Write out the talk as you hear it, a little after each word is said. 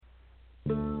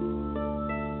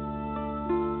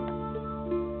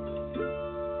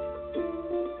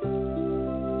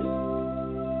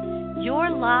You're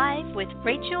live with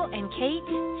Rachel and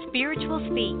Kate, Spiritual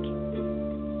Speak.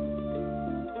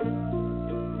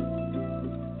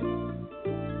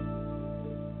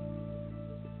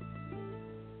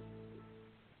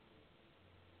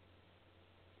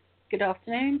 Good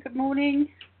afternoon, good morning,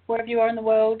 wherever you are in the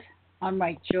world. I'm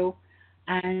Rachel,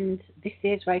 and this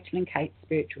is Rachel and Kate,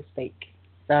 Spiritual Speak.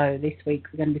 So this week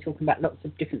we're going to be talking about lots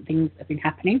of different things that have been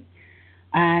happening,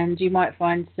 and you might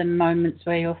find some moments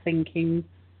where you're thinking,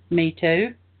 me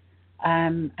too.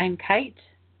 And Kate,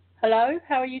 hello,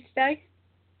 how are you today?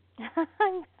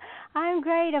 I'm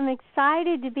great. I'm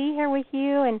excited to be here with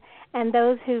you and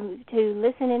those who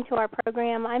listen into our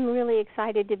program. I'm really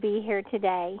excited to be here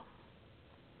today.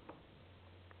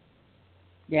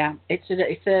 Yeah, it's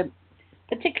a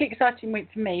particularly exciting week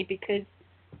for me because,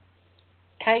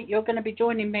 Kate, you're going to be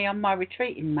joining me on my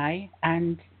retreat in May,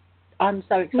 and I'm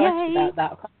so excited about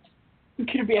that. I'm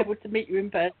going to be able to meet you in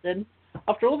person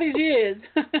after all these years.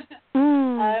 It's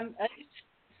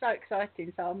so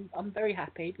exciting, so I'm very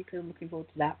happy because I'm looking forward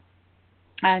to that.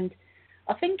 And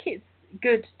I think it's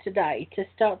good today to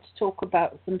start to talk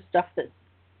about some stuff that,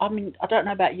 I don't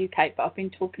know about you, Kate, but I've been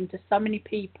talking to so many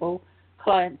people,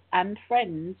 clients and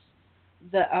friends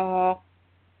that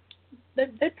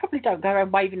they probably don't go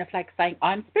around waving a flag saying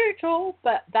I'm spiritual,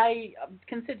 but they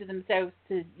consider themselves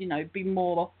to be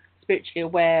more spiritually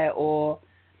aware or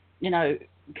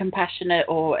compassionate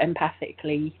or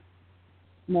empathically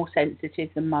more sensitive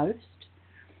than most.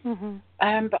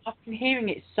 But I've been hearing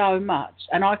it so much,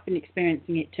 and I've been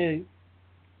experiencing it too,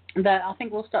 that I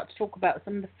think we'll start to talk about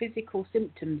some of the physical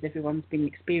symptoms everyone's been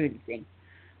experiencing.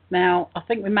 Now, I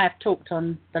think we may have talked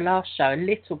on the last show a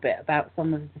little bit about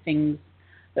some of the things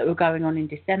that were going on in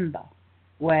December,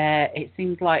 where it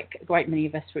seems like a great many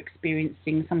of us were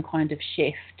experiencing some kind of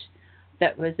shift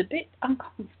that was a bit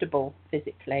uncomfortable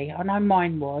physically. I know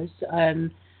mine was.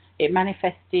 It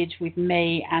manifested with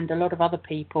me and a lot of other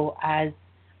people as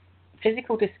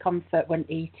physical discomfort when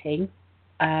eating,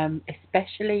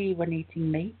 especially when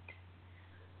eating meat.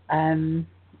 I'm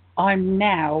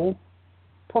now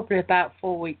probably about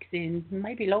 4 weeks in,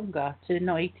 maybe longer, to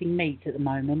not eating meat at the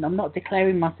moment. I'm not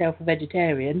declaring myself a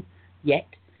vegetarian yet,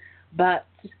 but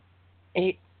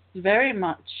it's very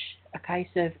much a case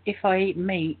of if I eat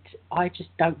meat, I just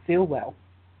don't feel well,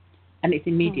 and it's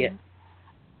immediate.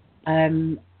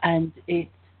 And it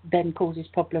then causes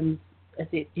problems as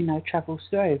it, travels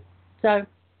through. So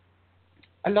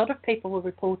a lot of people were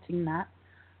reporting that.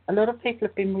 A lot of people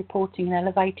have been reporting an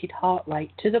elevated heart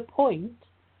rate to the point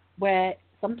where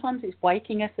sometimes it's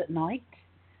waking us at night.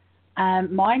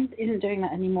 Mine isn't doing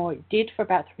that anymore. It did for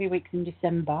about 3 weeks in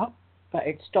December, but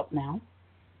it's stopped now.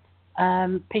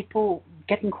 People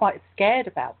getting quite scared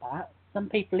about that. Some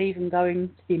people even going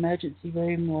to the emergency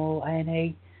room or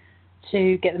A&E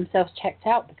to get themselves checked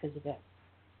out because of it.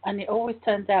 And it always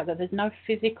turns out that there's no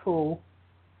physical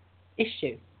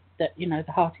issue, that,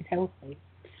 the heart is healthy.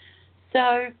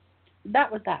 So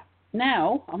that was that.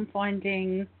 Now I'm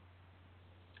finding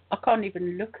I can't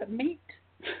even look at meat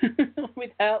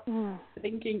without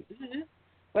thinking.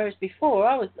 Whereas before,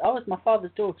 I was my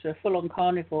father's daughter, a full-on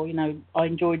carnivore. I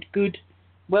enjoyed good,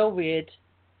 well-reared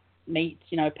meat.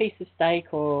 A piece of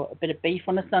steak or a bit of beef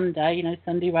on a Sunday.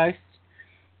 Sunday roast.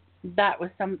 That was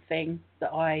something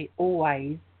that I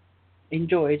always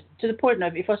enjoyed, to the point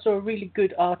of if I saw a really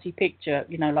good arty picture,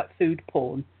 like food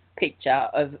porn picture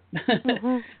of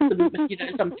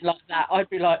something like that, I'd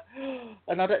be like,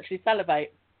 and I'd actually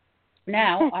salivate.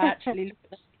 Now I actually look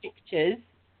at the pictures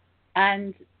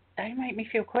and they make me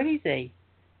feel queasy.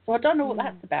 So I don't know what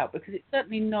that's about, because it's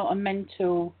certainly not a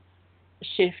mental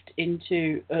shift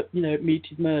into, meat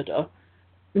is murder.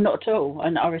 Not at all.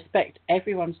 And I respect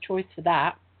everyone's choice for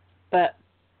that. But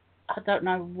I don't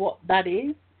know what that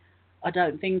is. I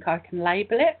don't think I can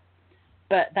label it.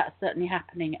 But that's certainly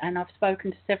happening. And I've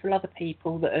spoken to several other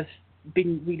people that have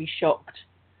been really shocked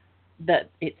that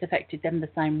it's affected them the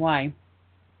same way.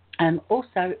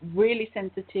 Also, really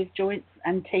sensitive joints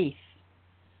and teeth.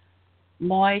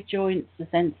 My joints are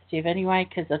sensitive anyway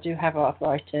because I do have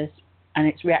arthritis, and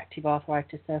it's reactive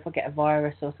arthritis. So if I get a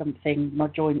virus or something, my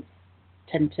joints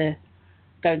tend to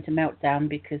go into meltdown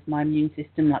because my immune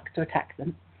system likes to attack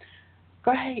them.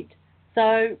 Great.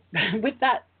 So with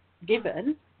that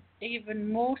given,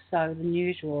 even more so than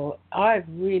usual, I've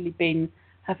really been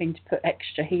having to put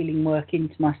extra healing work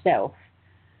into myself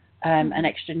and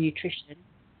extra nutrition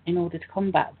in order to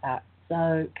combat that.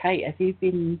 So, Kate, have you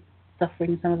been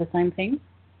suffering some of the same things?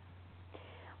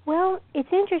 Well, it's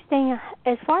interesting.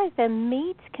 As far as the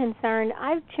meat's concerned,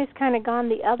 I've just kind of gone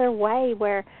the other way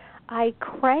where I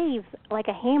crave like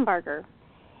a hamburger.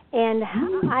 And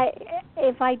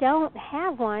if I don't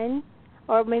have one,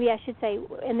 or maybe I should say,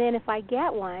 and then if I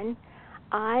get one,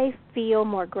 I feel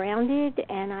more grounded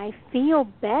and I feel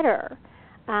better.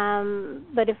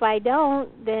 But if I don't,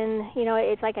 then,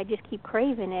 it's like I just keep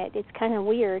craving it. It's kind of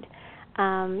weird.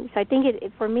 So I think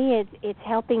for me, it's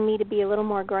helping me to be a little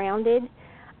more grounded.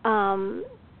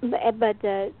 But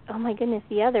oh my goodness,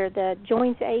 the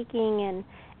joints aching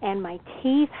and my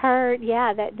teeth hurt.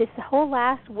 Yeah, this whole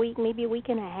last week, maybe a week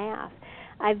and a half,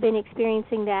 I've been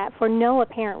experiencing that for no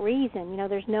apparent reason.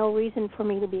 There's no reason for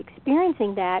me to be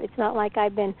experiencing that. It's not like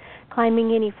I've been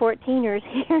climbing any 14ers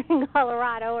here in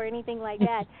Colorado or anything like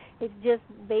that. It's just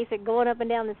basic going up and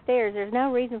down the stairs. There's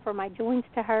no reason for my joints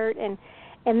to hurt. And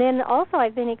then also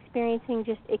I've been experiencing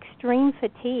just extreme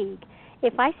fatigue.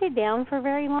 If I sit down for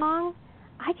very long,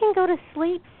 I can go to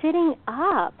sleep sitting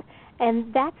up.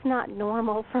 And that's not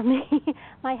normal for me.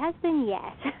 My husband,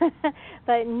 yes,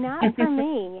 but not for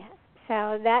me.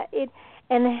 So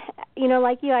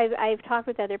like you, I've talked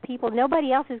with other people.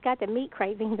 Nobody else has got the meat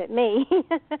craving but me.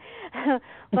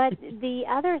 But the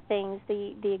other things,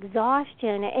 the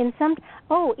exhaustion, and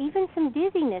even some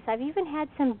dizziness. I've even had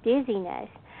some dizziness.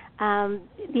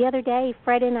 The other day,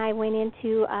 Fred and I went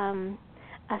into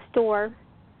a store,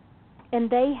 and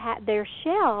they had their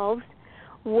shelves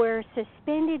were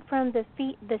suspended from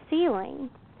the ceiling,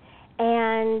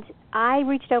 and I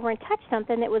reached over and touched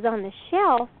something that was on the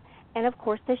shelf, and of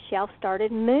course the shelf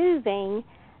started moving,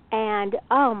 and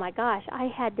oh my gosh,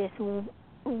 I had this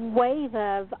wave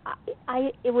of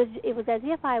it was as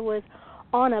if I was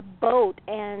on a boat,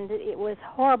 and it was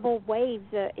horrible waves.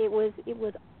 It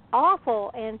was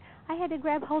awful, and I had to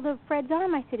grab hold of Fred's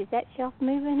arm. I said, "Is that shelf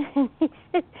moving?" And he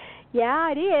said,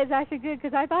 "Yeah, it is." I said, "Good,"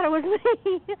 because I thought it was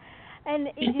me. And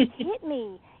it just hit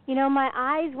me. My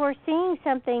eyes were seeing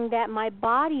something that my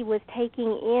body was taking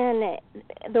in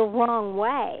the wrong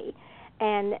way.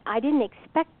 And I didn't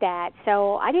expect that,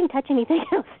 so I didn't touch anything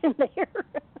else in there.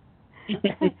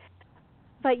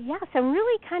 But, yeah, some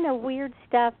really kind of weird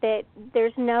stuff that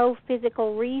there's no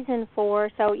physical reason for.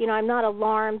 So, I'm not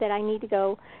alarmed that I need to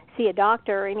go see a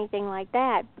doctor or anything like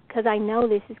that, because I know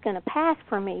this is going to pass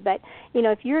for me. But,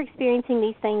 if you're experiencing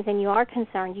these things and you are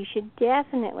concerned, you should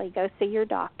definitely go see your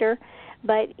doctor.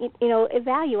 But,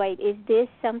 evaluate, is this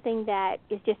something that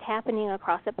is just happening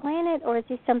across the planet, or is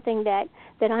this something that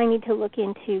I need to look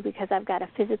into because I've got a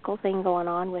physical thing going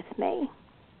on with me?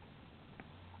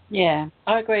 Yeah,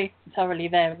 I agree thoroughly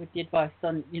there with the advice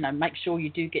on, make sure you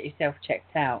do get yourself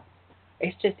checked out.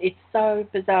 It's so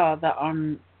bizarre that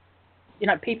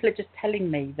people are just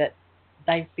telling me that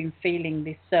they've been feeling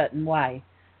this certain way,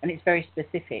 and it's very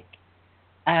specific.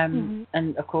 And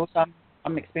of course,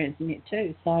 I'm experiencing it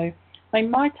too. So,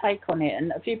 my take on it,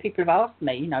 and a few people have asked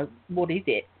me, what is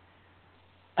it?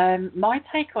 My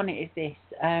take on it is this: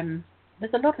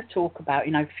 there's a lot of talk about,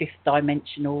 fifth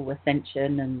dimensional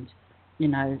ascension and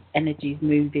energies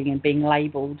moving and being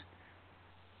labelled.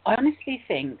 I honestly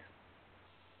think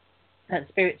that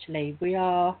spiritually we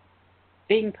are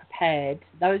being prepared,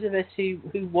 those of us who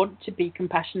want to be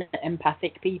compassionate,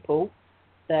 empathic people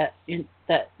that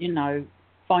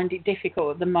find it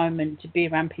difficult at the moment to be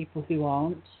around people who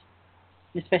aren't,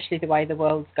 especially the way the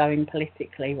world's going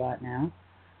politically right now.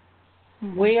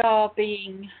 Mm-hmm. We are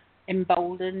being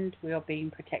emboldened, we are being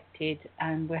protected,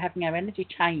 and we're having our energy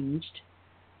changed.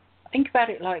 Think about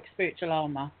it like spiritual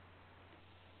armour.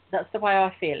 That's the way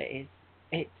I feel it is.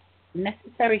 It's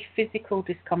necessary physical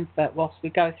discomfort whilst we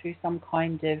go through some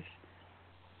kind of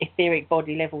etheric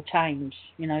body level change.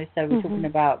 So we're talking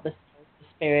about the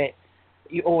spirit,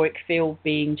 your auric field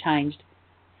being changed,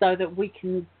 so that we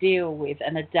can deal with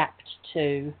and adapt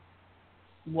to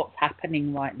what's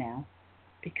happening right now.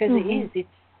 Because it's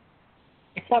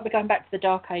like we're going back to the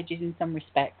Dark Ages in some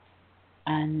respects,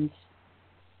 and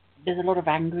there's a lot of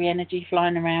angry energy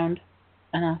flying around,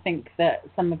 and I think that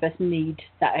some of us need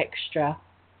that extra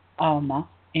armour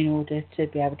in order to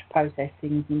be able to process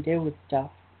things and deal with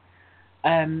stuff.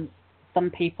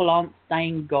 Some people aren't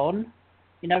staying gone.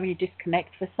 When you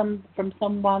disconnect from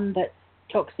someone that's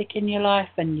toxic in your life,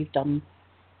 and you've done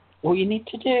all you need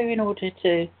to do in order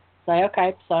to say,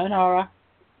 okay, sayonara,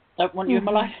 don't want you in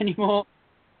my life anymore.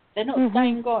 They're not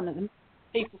staying gone, and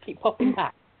people keep popping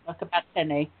back like a bad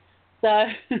penny. So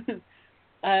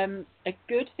a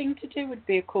good thing to do would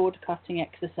be a cord cutting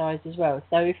exercise as well.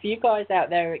 So if you guys out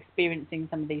there are experiencing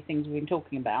some of these things we've been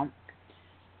talking about,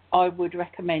 I would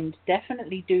recommend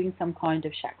definitely doing some kind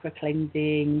of chakra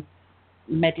cleansing,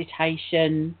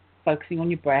 meditation, focusing on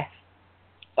your breath.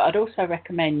 But I'd also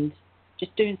recommend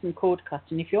just doing some cord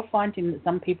cutting. If you're finding that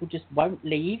some people just won't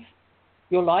leave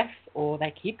your life or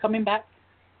they keep coming back,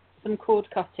 some cord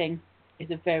cutting is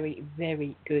a very,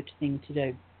 very good thing to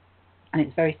do. and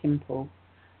it's very simple.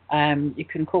 You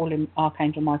can call him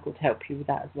Archangel Michael to help you with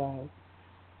that as well.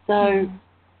 So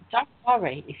don't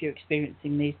worry if you're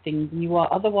experiencing these things and you are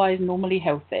otherwise normally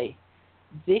healthy.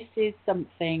 This is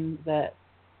something that,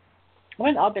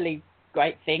 I believe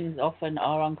great things often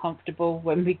are uncomfortable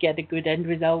when we get a good end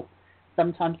result.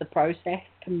 Sometimes the process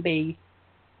can be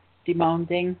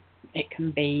demanding, it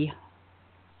can be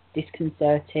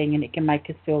disconcerting, and it can make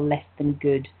us feel less than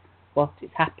good whilst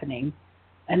it's happening.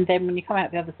 And then when you come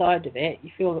out the other side of it,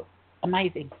 you feel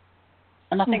amazing.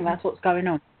 And I think that's what's going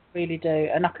on. I really do.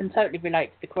 And I can totally relate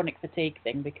to the chronic fatigue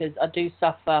thing, because I do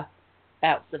suffer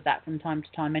bouts of that from time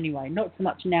to time anyway. Not so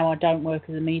much now, I don't work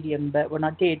as a medium, but when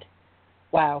I did,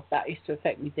 wow, that used to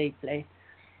affect me deeply.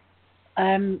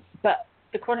 But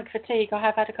the chronic fatigue, I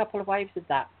have had a couple of waves of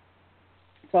that.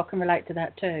 So I can relate to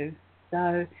that too.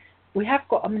 So we have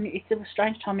got, it's a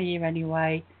strange time of year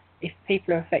anyway, if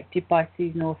people are affected by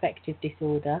seasonal affective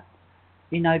disorder,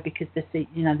 because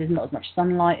there's not as much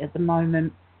sunlight at the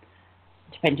moment,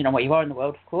 depending on where you are in the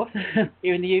world, of course.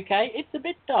 Here in the UK, it's a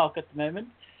bit dark at the moment.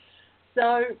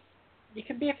 So you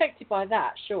can be affected by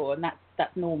that, sure, and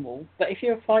that's normal. But if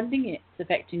you're finding it's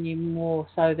affecting you more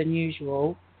so than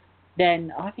usual,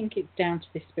 then I think it's down to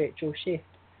this spiritual shift.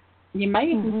 You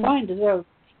may even find as well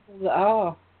people that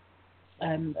are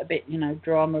a bit,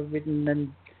 drama-ridden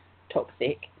and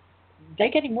toxic,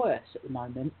 they're getting worse at the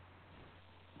moment.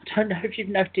 I don't know if you've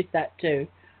noticed that too,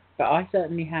 but I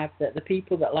certainly have, that the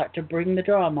people that like to bring the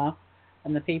drama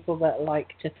and the people that like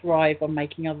to thrive on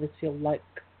making others feel like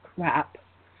crap,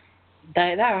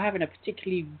 they are having a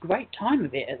particularly great time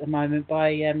of it at the moment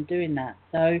by doing that.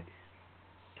 So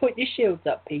put your shields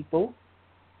up, people.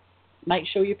 Make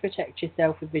sure you protect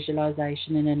yourself with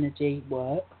visualization and energy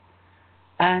work,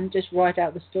 and just ride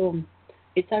out the storm.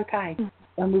 It's okay,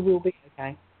 and we will be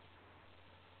okay.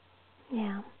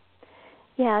 Yeah.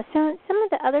 So some of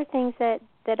the other things that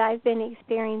I've been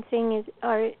experiencing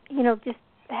are just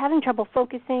having trouble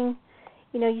focusing.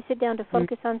 You sit down to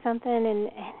focus on something, and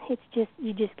it's just,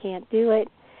 you just can't do it.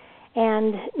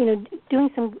 And doing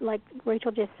some, like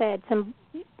Rachel just said,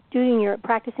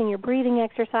 practicing your breathing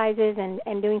exercises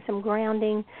and doing some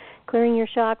grounding, clearing your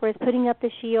chakras, putting up the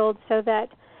shield so that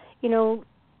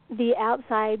the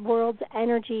outside world's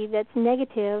energy that's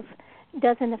negative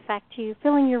doesn't affect you.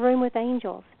 Filling your room with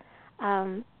angels.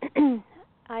 I've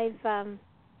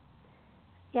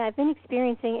been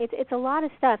experiencing, it's a lot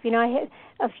of stuff.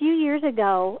 A few years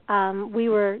ago, we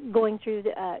were going through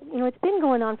it's been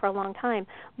going on for a long time,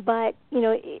 but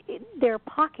there are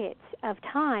pockets of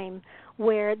time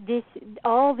where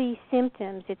all these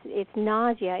symptoms, it's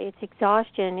nausea, it's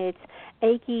exhaustion, it's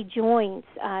achy joints,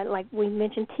 like we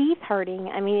mentioned, teeth hurting.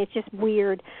 It's just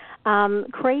weird.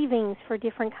 Cravings for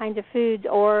different kinds of foods,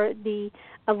 or the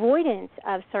avoidance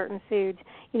of certain foods.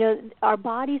 Our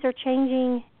bodies are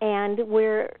changing, and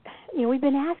we've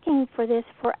been asking for this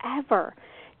forever,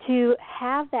 to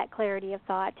have that clarity of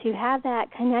thought, to have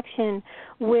that connection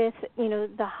with, the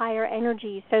higher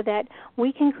energy, so that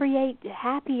we can create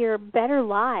happier, better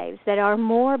lives that are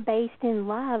more based in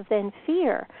love than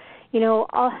fear.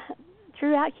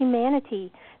 Throughout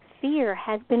humanity, fear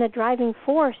has been a driving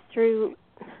force through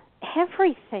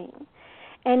everything.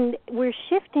 And we're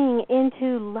shifting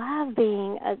into love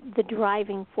being the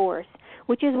driving force,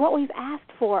 which is what we've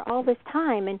asked for all this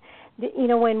time. And,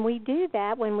 when we do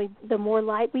that, the more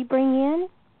light we bring in,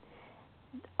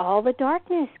 all the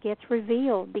darkness gets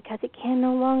revealed, because it can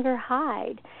no longer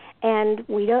hide. And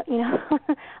we don't,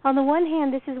 on the one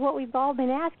hand, this is what we've all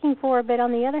been asking for, but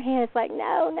on the other hand, it's like,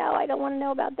 no, I don't want to know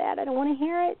about that. I don't want to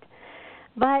hear it.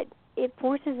 But it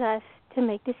forces us to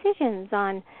make decisions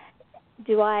on,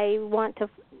 do I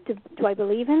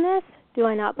believe in this? Do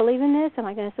I not believe in this? Am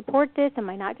I going to support this? Am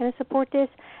I not going to support this?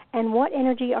 And what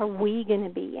energy are we going to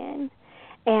be in?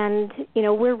 And,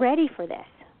 we're ready for this.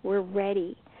 We're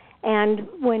ready. And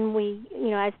when we,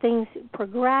 as things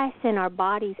progress and our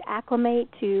bodies acclimate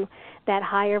to that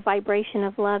higher vibration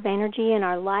of love energy and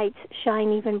our lights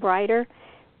shine even brighter,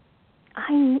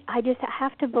 I just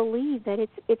have to believe that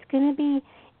it's going to be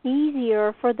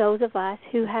easier for those of us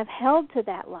who have held to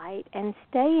that light and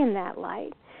stay in that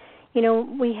light.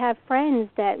 We have friends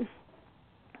that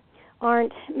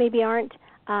aren't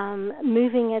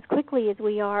moving as quickly as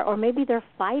we are, or maybe they're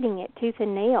fighting it tooth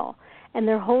and nail, and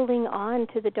they're holding on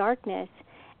to the darkness.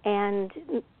 And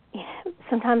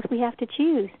sometimes we have to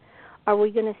choose. Are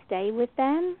we going to stay with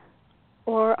them,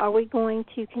 or are we going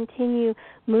to continue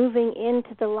moving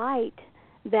into the light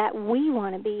that we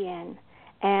want to be in?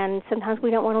 And sometimes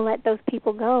we don't want to let those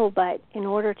people go, but in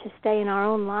order to stay in our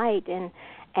own light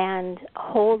and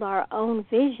hold our own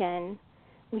vision,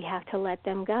 we have to let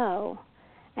them go.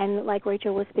 And like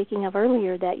Rachel was speaking of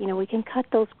earlier, that, we can cut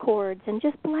those cords and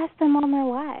just bless them on their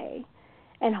way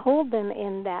and hold them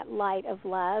in that light of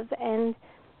love, and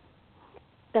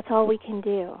that's all we can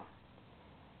do.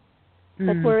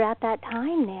 But we're at that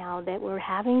time now that we're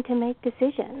having to make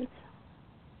decisions.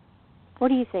 What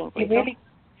do you think, Rachel?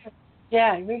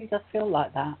 It really does feel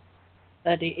like that.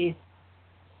 That it is,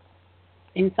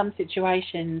 in some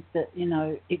situations, that,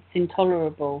 it's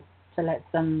intolerable to let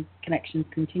some connections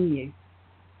continue.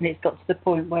 And it's got to the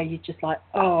point where you're just like,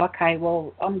 oh, okay,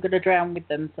 well, I'm going to drown with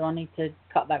them, so I need to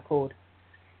cut that cord.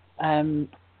 There's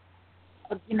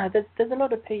a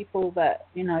lot of people that,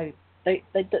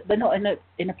 they're not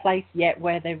in a place yet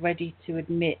where they're ready to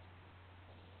admit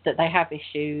that they have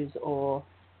issues, or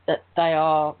that they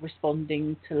are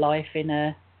responding to life in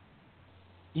a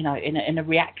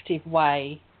reactive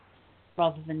way,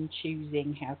 rather than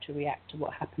choosing how to react to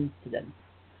what happens to them.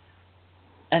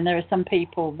 And there are some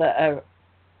people that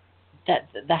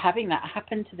they're having that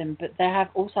happen to them, but they're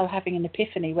also having an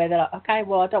epiphany where they're like, okay,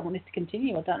 well, I don't want this to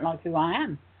continue. I don't like who I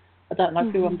am. I don't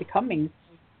like who I'm becoming.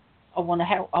 I want to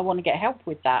help. I want to get help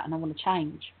with that, and I want to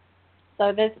change.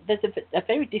 So there's a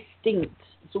very distinct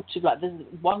sort of, like, there's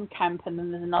one camp and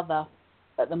then there's another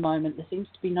at the moment. There seems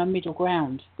to be no middle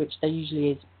ground, which there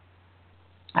usually is.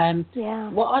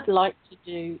 What I'd like to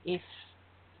do, if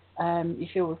you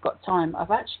feel we've got time,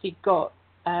 I've actually got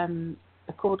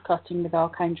a cord cutting with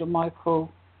Archangel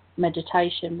Michael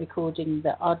meditation recording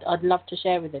that I'd love to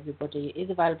share with everybody. It is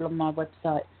available on my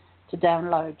website to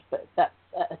download, but that's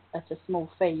at a small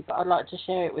fee. But I'd like to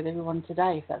share it with everyone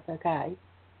today, if that's okay.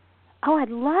 Oh, I'd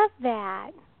love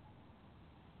that.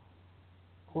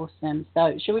 Awesome.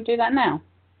 So, should we do that now?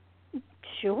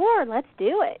 Sure, let's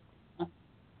do it.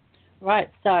 Right,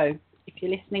 so if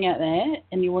you're listening out there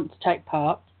and you want to take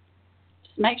part,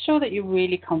 just make sure that you're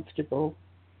really comfortable,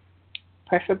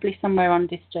 preferably somewhere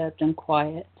undisturbed and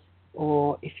quiet,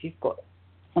 or if you've got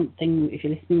something, if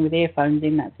you're listening with earphones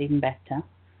in, that's even better.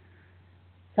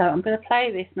 So I'm going to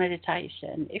play this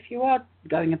meditation. If you are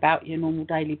going about your normal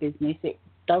daily business,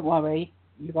 don't worry,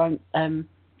 you won't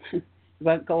you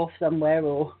won't go off somewhere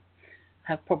or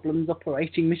have problems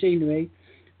operating machinery.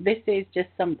 This is just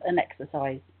an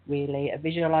exercise, really, a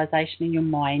visualization in your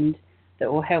mind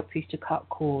that will help you to cut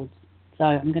cords. So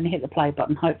I'm going to hit the play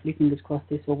button. Hopefully, fingers crossed,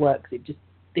 this will work.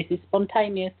 This is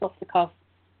spontaneous, off the cuff.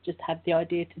 Just had the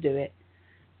idea to do it.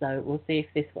 So we'll see if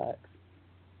this works.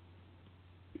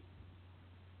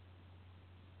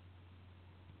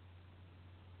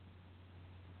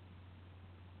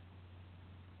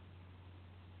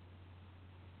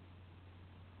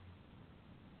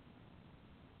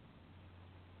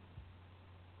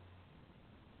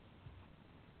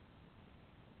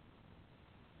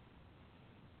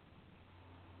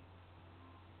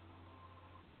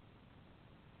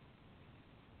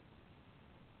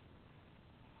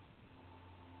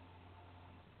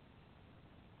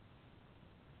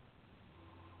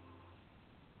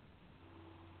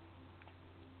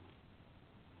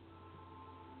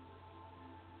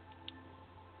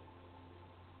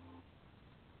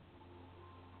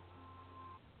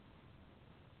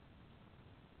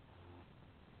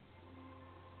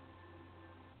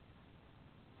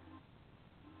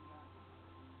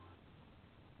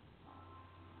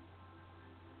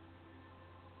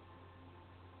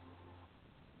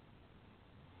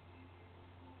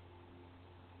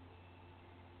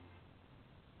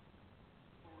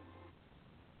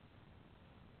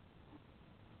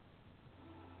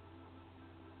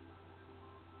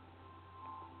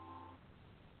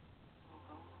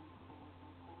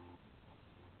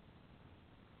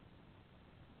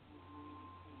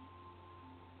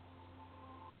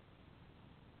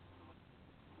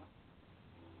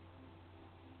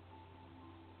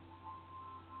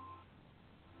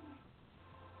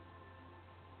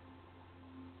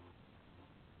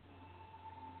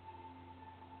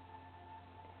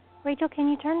 Rachel, can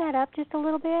you turn that up just a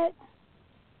little bit?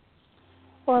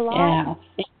 Or a lot?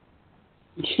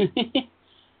 Yeah.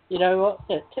 You know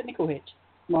what? Technical hitch.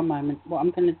 One moment. What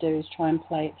I'm going to do is try and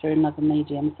play it through another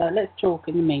medium. So let's talk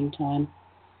in the meantime,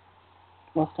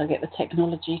 whilst I get the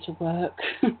technology to work.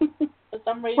 For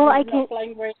some reason, it's not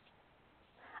playing very.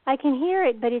 I can hear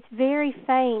it, but it's very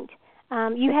faint.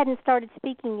 You hadn't started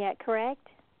speaking yet, correct?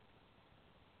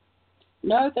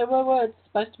 No, there were words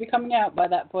supposed to be coming out by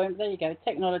that point. There you go.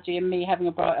 Technology and me having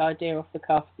a bright idea off the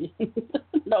cuff.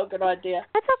 Not a good idea.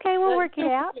 That's okay. We'll work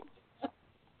it out.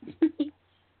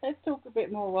 Let's talk a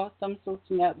bit more whilst I'm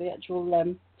sorting out the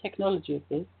actual technology of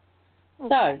this.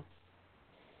 Okay. So,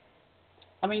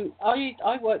 I mean,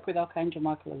 I work with Archangel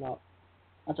Michael a lot.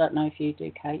 I don't know if you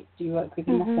do, Kate. Do you work with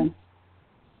him often?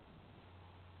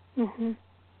 Mhm.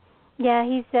 Yeah,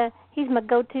 he's my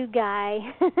go-to guy.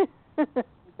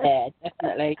 Yeah,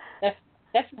 definitely.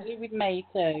 Definitely with me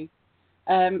too.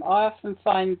 I often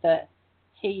find that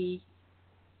he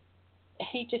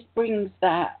just brings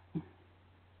that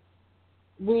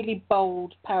really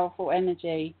bold, powerful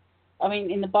energy. I mean,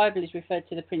 in the Bible, he's referred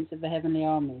to the Prince of the Heavenly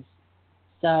Armies.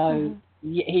 So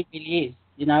he really is.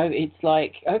 You know, it's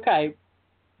like, okay,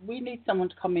 we need someone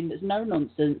to come in that's no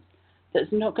nonsense,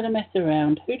 that's not going to mess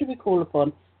around. Who do we call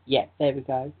upon? Yeah, there we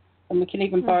go. And we can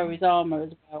even borrow his armour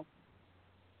as well.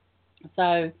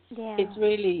 So it's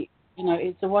really, you know,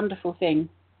 it's a wonderful thing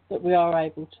that we are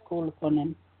able to call upon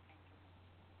him.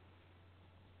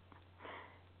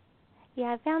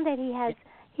 Yeah, I found that he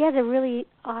has a really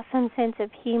awesome sense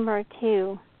of humor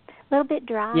too. A little bit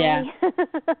dry. Yeah.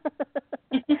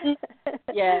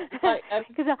 Yeah. Like,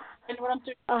 because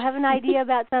I'll have an idea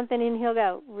about something and he'll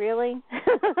go, really?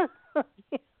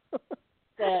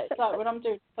 Yeah, it's like when I'm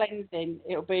doing cleansing,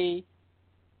 it'll be,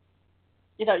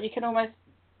 you know, you can almost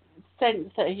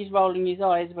sense that he's rolling his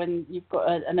eyes when you've got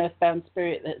an earthbound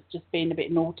spirit that's just being a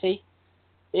bit naughty.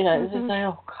 You know, it's just say,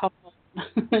 oh, come on.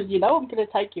 You know, I'm going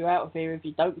to take you out of here if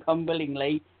you don't come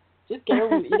willingly. Just get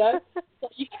on, you know. So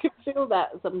you can feel that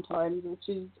sometimes, which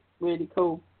is really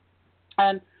cool.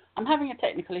 I'm having a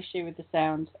technical issue with the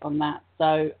sound on that,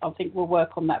 so I think we'll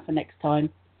work on that for next time.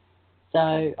 So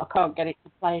I can't get it to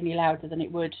play any louder than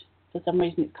it would. For some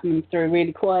reason, it's coming through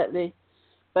really quietly.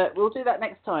 But we'll do that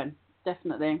next time,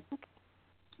 definitely.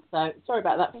 So sorry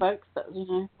about that, folks. That was, you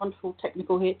know, wonderful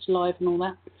technical hitch live and all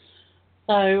that.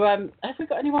 So have we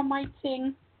got anyone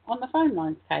waiting on the phone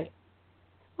lines, Kate?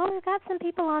 Well, we've got some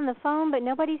people on the phone, but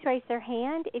nobody's raised their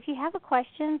hand. If you have a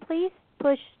question, please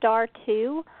push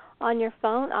 *2 on your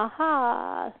phone.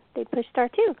 Aha, they pushed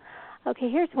 *2. Okay,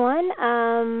 here's one.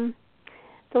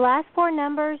 The last four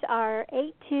numbers are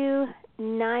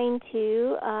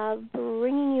 8292.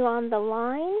 Bringing you on the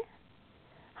line.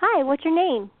 Hi, what's your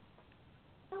name?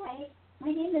 Hi,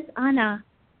 my name is Anna.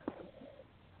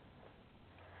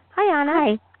 Hi,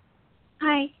 Anna.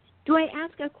 Hi. Do I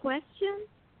ask a question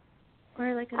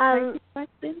or like a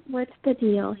question? What's the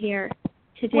deal here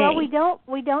today? Well, we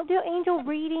don't do angel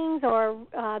readings or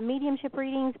mediumship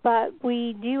readings, but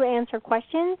we do answer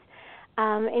questions.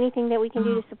 Anything that we can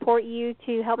do to support you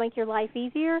to help make your life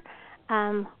easier.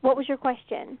 What was your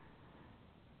question?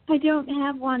 I don't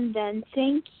have one then.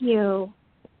 Thank you.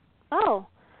 Oh,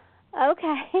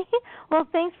 okay. Well,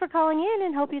 thanks for calling in,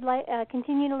 and hope you'd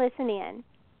continue to listen in.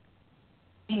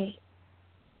 Okay.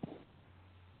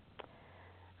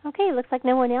 Okay, looks like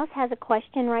no one else has a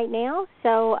question right now.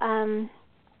 So,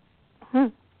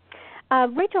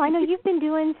 Rachel, I know you've been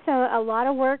doing a lot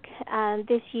of work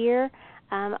this year.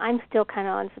 I'm still kind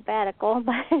of on sabbatical,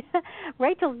 but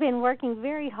Rachel's been working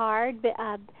very hard,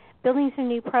 building some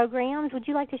new programs. Would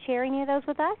you like to share any of those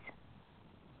with us?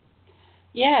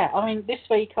 Yeah, I mean, this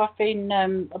week I've been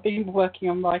working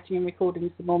on writing and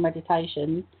recording some more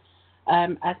meditations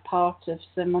as part of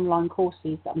some online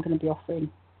courses that I'm going to be offering.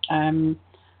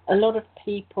 A lot of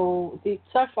people,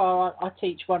 so far I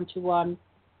teach one-to-one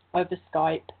over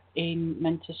Skype in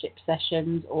mentorship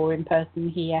sessions or in person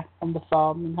here on the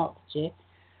farm in Hertfordshire.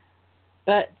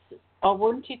 But I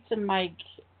wanted to make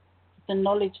the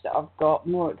knowledge that I've got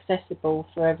more accessible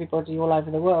for everybody all over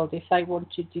the world if they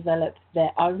want to develop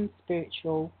their own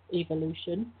spiritual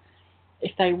evolution,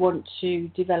 if they want to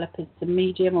develop as a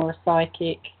medium or a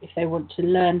psychic, if they want to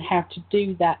learn how to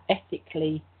do that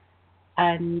ethically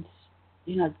and,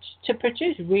 you know, to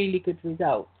produce really good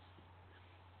results.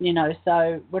 You know,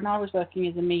 so when I was working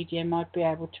as a medium, I'd be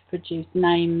able to produce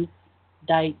names,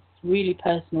 dates, really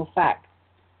personal facts,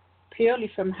 purely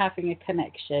from having a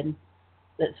connection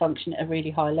that's functioning at a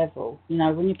really high level. You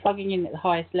know, when you're plugging in at the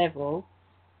highest level,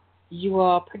 you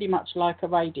are pretty much like a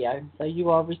radio. So you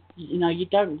are, you know, you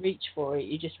don't reach for it.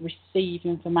 You just receive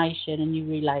information and you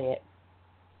relay it.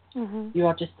 Mm-hmm. You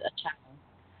are just a channel.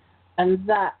 And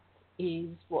that is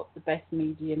what the best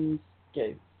mediums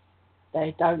do.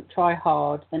 They don't try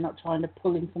hard. They're not trying to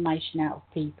pull information out of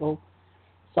people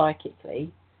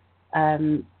psychically.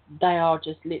 They are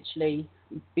just literally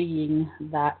being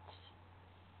that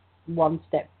one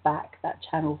step back, that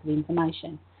channel for the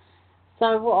information.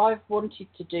 So what I've wanted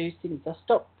to do since I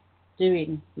stopped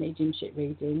doing mediumship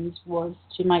readings was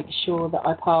to make sure that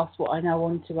I pass what I know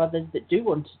on to others that do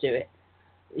want to do it.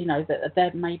 You know, that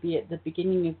they're maybe at the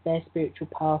beginning of their spiritual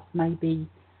path, maybe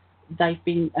they've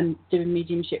been doing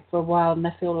mediumship for a while and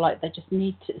they feel like they just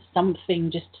need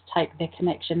something just to take their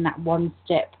connection that one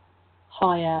step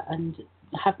higher and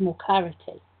have more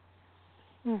clarity.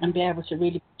 Mm-hmm. And be able to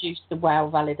really produce the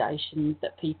wow validations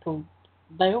that people,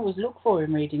 they always look for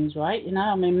in readings, right? You know,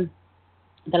 I mean,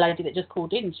 the lady that just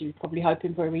called in, she was probably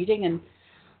hoping for a reading,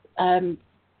 and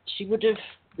she would have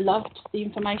loved the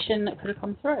information that could have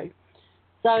come through.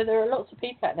 So there are lots of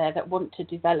people out there that want to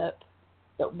develop,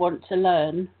 that want to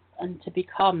learn and to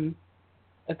become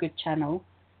a good channel.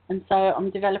 And so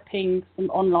I'm developing some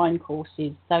online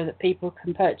courses so that people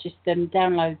can purchase them,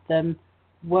 download them,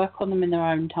 work on them in their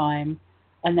own time,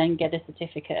 and then get a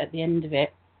certificate at the end of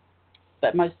it.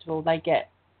 But most of all, they get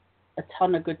a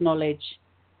ton of good knowledge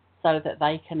so that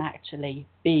they can actually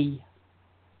be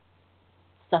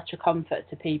such a comfort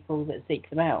to people that seek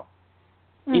them out.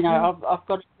 Mm-hmm. You know, I've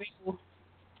got a real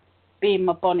bee in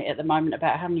my bonnet at the moment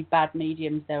about how many bad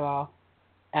mediums there are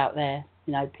out there.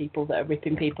 You know, people that are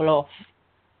ripping people off,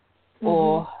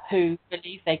 or who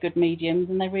believe they're good mediums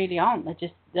and they really aren't. They're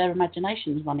just, their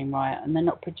imagination's running riot and they're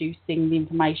not producing the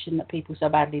information that people so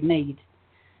badly need.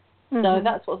 So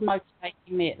that's what's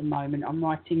motivating me at the moment. I'm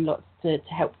writing lots to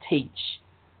help teach.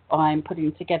 I'm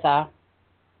putting together,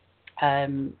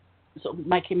 sort of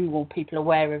making more people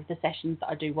aware of the sessions that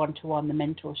I do one-to-one, the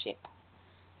mentorship.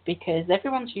 Because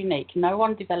everyone's unique. No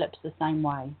one develops the same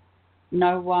way.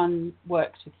 No one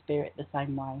works with spirit the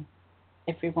same way.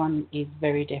 Everyone is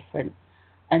very different.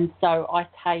 And so I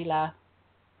tailor,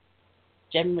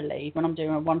 generally, when I'm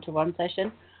doing a one-to-one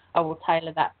session, I will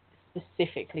tailor that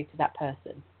specifically to that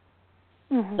person.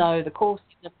 So the courses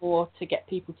are more to get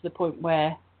people to the point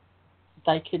where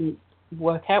they can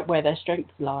work out where their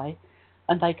strengths lie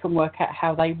and they can work out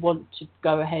how they want to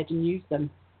go ahead and use them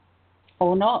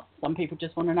or not. Some people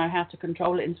just want to know how to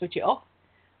control it and switch it off,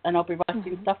 and I'll be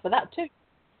writing stuff for that too.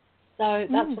 So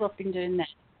that's what I've been doing there.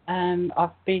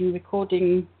 I've been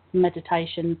recording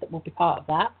meditations that will be part of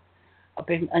that.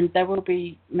 And there will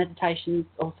be meditations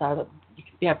also that you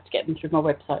can be able to get them through my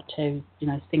website too, you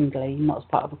know, singly, not as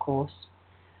part of a course.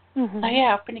 So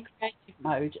yeah, I've been in creative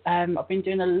mode. I've been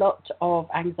doing a lot of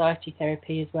anxiety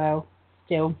therapy as well.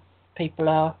 Still, people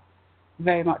are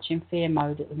very much in fear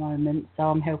mode at the moment, so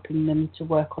I'm helping them to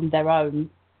work on their own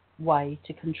way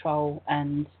to control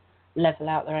and level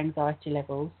out their anxiety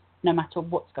levels, no matter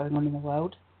what's going on in the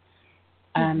world.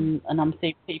 And I'm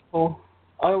seeing people,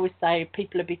 I always say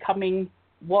people are becoming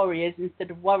warriors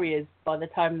instead of worriers by the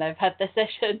time they've had their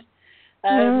session,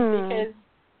 because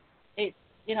it's,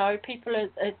 you know, people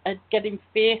are getting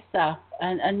fiercer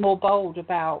and more bold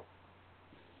about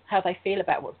how they feel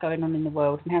about what's going on in the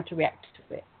world and how to react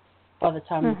to it by the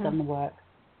time they've done the work.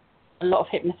 A lot of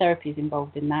hypnotherapy is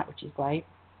involved in that, which is great.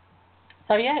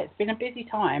 So yeah, it's been a busy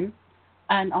time,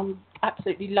 and I'm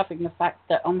absolutely loving the fact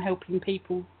that I'm helping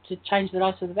people to change their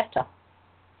lives for the better.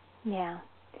 Yeah.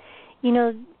 You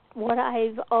know, what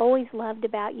I've always loved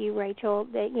about you, Rachel,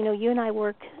 that, you know, you and I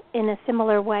work in a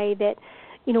similar way that,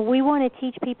 you know, we want to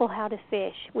teach people how to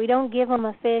fish. We don't give them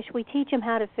a fish. We teach them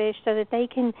how to fish so that they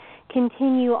can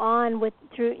continue on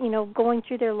going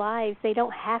through their lives. They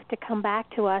don't have to come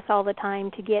back to us all the time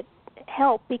to get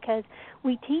help, because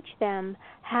we teach them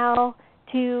how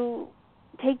to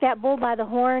take that bull by the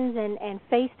horns and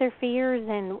face their fears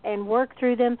and work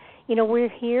through them. You know, we're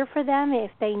here for them.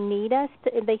 If they need us,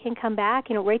 they can come back.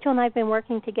 You know, Rachel and I have been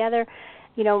working together.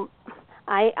 You know,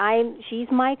 she's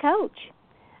my coach.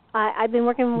 I've been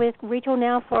working with Rachel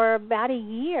now for about a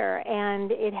year,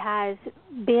 and it has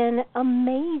been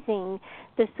amazing,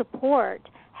 the support,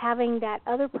 having that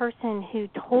other person who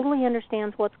totally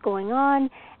understands what's going on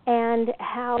and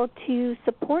how to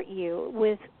support you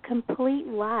with complete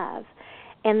love.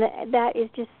 And that is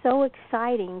just so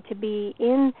exciting to be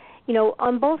in, you know,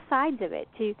 on both sides of it,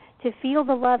 to feel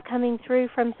the love coming through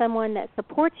from someone that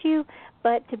supports you,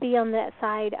 but to be on that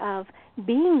side of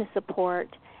being the support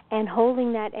and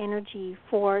holding that energy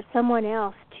for someone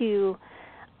else to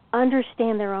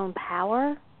understand their own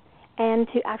power and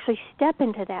to actually step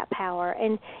into that power.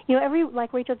 And, you know,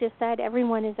 like Rachel just said,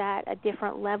 everyone is at a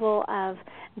different level of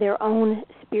their own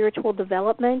spiritual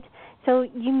development. So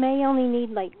you may only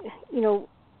need, like, you know,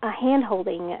 a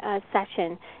hand-holding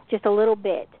session, just a little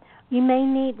bit. You may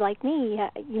need, like me,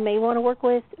 you may want to work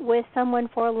with someone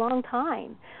for a long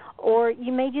time. Or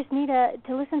you may just need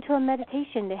to listen to a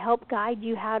meditation to help guide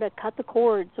you how to cut the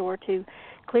cords or to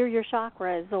clear your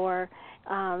chakras, or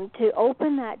to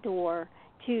open that door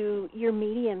to your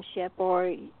mediumship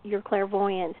or your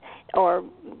clairvoyance or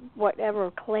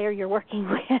whatever clair you're working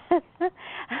with.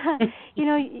 You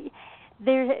know,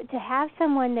 to have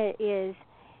someone that is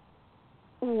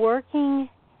working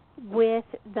with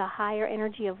the higher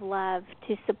energy of love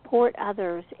to support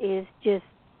others is just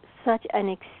such an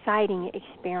exciting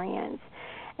experience.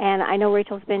 And I know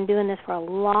Rachel's been doing this for a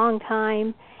long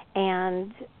time,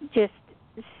 and just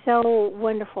so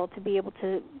wonderful to be able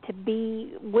to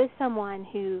be with someone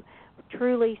who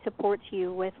truly supports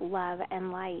you with love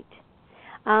and light.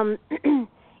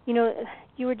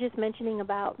 You were just mentioning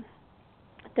about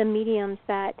the mediums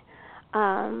that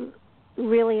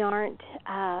really aren't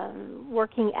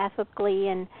working ethically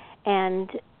and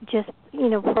just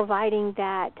providing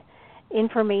that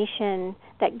information,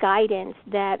 that guidance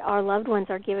that our loved ones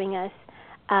are giving us.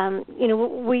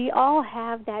 We all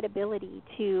have that ability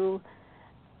to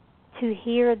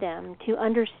hear them, to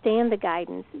understand the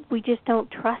guidance. We just don't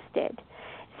trust it.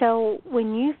 So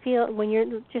when you're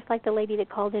just like the lady that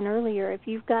called in earlier, if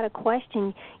you've got a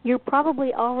question, you're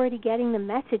probably already getting the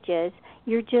messages.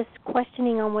 You're just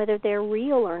questioning on whether they're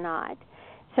real or not.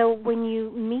 So when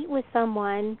you meet with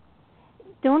someone,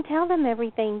 don't tell them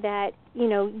everything that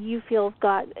you feel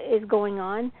is going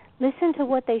on. Listen to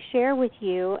what they share with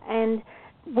you, and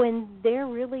when they're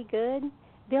really good,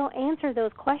 they'll answer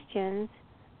those questions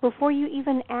before you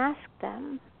even ask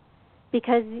them,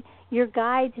 because your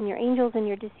guides and your angels and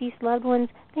your deceased loved ones,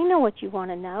 they know what you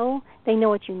want to know. They know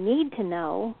what you need to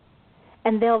know,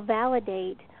 and they'll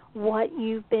validate what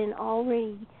you've been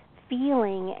already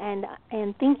feeling and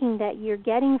thinking that you're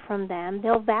getting from them.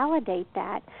 They'll validate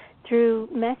that through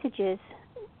messages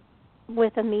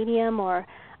with a medium or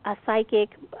a psychic,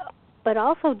 but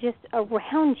also just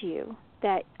around you,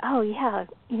 that,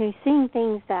 seeing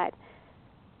things that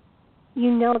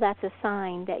that's a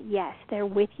sign that, yes, they're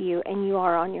with you and you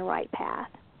are on your right path.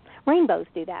 Rainbows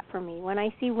do that for me. When I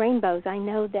see rainbows, I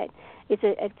know that it's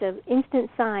an instant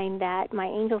sign that my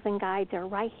angels and guides are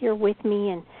right here with me,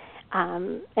 and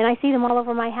I see them all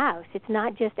over my house. It's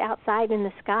not just outside in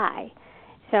the sky.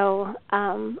 So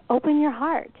open your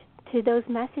heart to those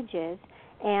messages,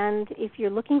 and if you're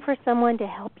looking for someone to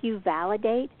help you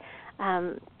validate,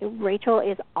 Rachel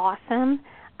is awesome.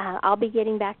 I'll be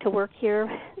getting back to work here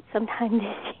sometime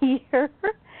this year.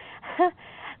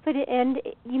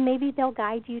 Maybe they'll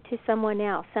guide you to someone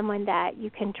else, someone that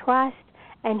you can trust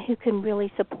and who can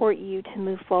really support you to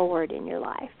move forward in your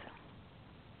life.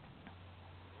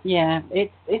 Yeah,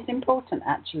 it's important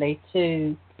actually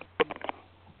to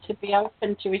be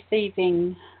open to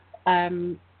receiving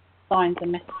signs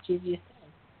and messages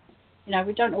yourself.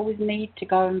 We don't always need to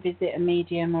go and visit a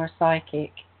medium or a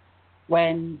psychic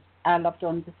when our loved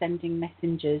ones are sending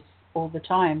messengers all the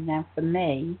time. Now, for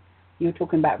me, you were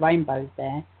talking about rainbows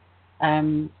there.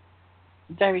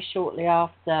 Very shortly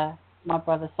after my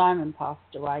brother Simon passed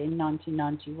away in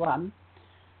 1991,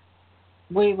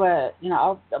 we were,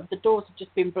 the doors had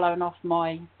just been blown off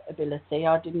my ability.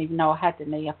 I didn't even know I had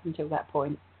any up until that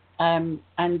point. And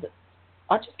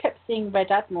I just kept seeing red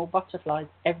admiral butterflies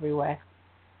everywhere.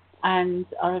 And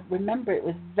I remember it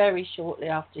was very shortly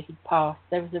after he'd passed.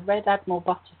 There was a red admiral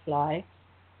butterfly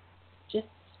just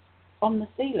on the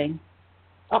ceiling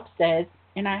upstairs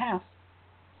in our house,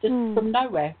 just from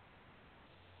nowhere.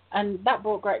 And that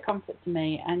brought great comfort to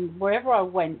me. And wherever I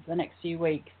went for the next few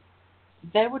weeks,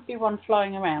 there would be one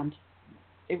flying around.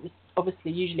 It was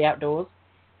obviously usually outdoors.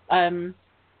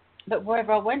 But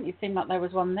wherever I went, it seemed like there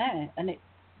was one there. And it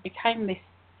became this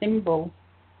symbol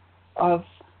of,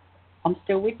 I'm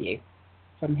still with you,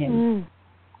 from him.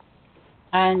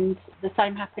 And the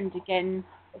same happened again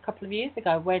a couple of years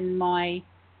ago when my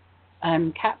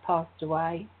cat passed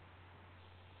away.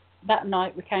 That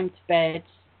night we came to bed.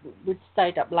 We'd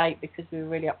stayed up late because we were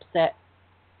really upset.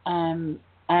 And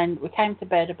we came to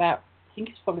bed about, I think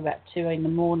it's probably about 2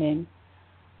 a.m.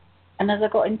 And as I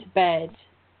got into bed,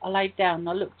 I laid down and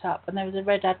I looked up and there was a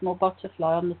red admiral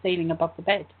butterfly on the ceiling above the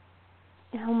bed.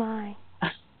 Oh my.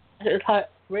 It was like,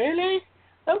 really?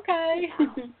 Okay.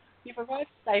 You've arrived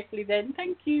safely then,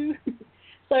 thank you.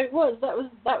 So that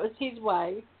was his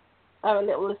way, a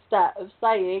little stat of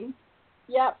saying,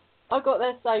 yep, I got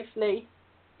there safely,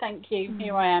 thank you,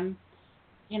 here I am.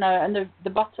 And the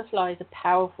butterfly is a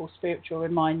powerful spiritual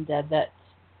reminder that,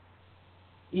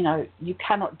 you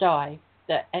cannot die,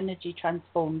 that energy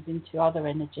transforms into other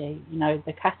energy.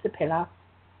 The caterpillar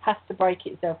has to break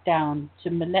itself down to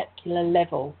molecular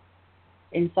level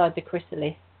inside the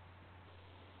chrysalis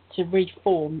to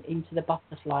reform into the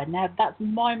butterfly. Now, that's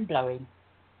mind-blowing.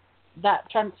 That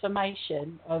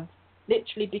transformation of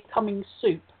literally becoming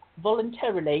soup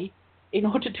voluntarily in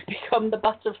order to become the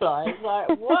butterfly. It's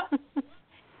like, what?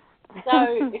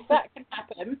 So if that can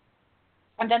happen,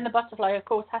 and then the butterfly, of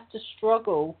course, has to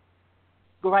struggle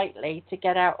greatly to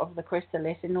get out of the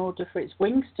chrysalis in order for its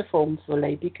wings to form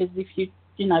fully, because if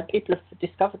people have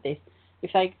discovered this,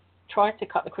 if they try to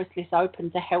cut the chrysalis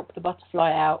open to help the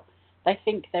butterfly out, they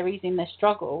think they're easing their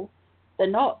struggle. They're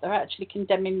not. They're actually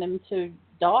condemning them to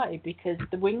die because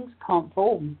the wings can't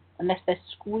form unless they're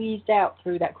squeezed out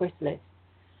through that chrysalis.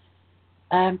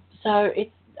 So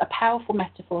it's a powerful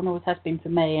metaphor and always has been for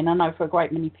me, and I know for a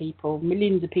great many people,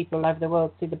 millions of people all over the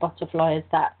world see the butterfly as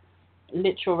that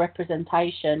literal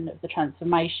representation of the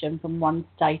transformation from one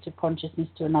state of consciousness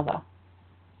to another.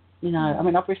 You know, I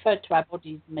mean, I've referred to our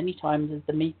bodies many times as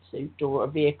the meat suit or a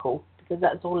vehicle, because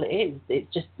that's all it is.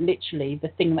 It's just literally the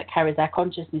thing that carries our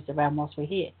consciousness around whilst we're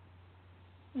here.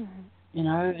 Mm-hmm. You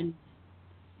know, and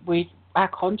our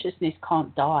consciousness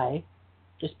can't die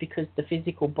just because the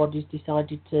physical body's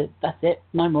decided to, that's it,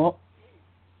 no more,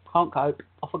 can't cope,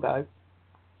 off I go.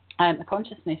 And the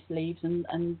consciousness leaves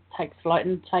and takes flight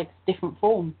and takes different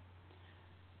form.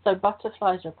 So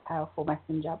butterflies are a powerful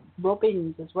messenger.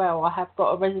 Robins as well. I have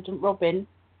got a resident robin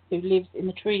who lives in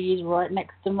the trees right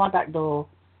next to my back door.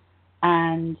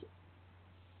 And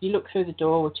you look through the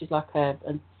door, which is like a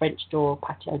French door,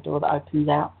 patio door that opens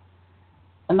out.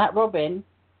 And that robin,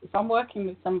 if I'm working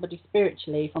with somebody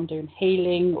spiritually, if I'm doing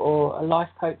healing or a life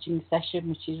coaching session,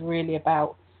 which is really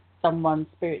about someone's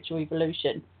spiritual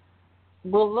evolution,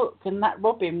 we'll look and that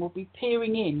robin will be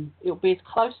peering in. It'll be as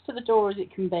close to the door as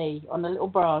it can be on a little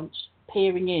branch,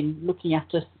 peering in, looking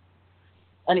at us.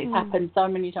 And it's happened so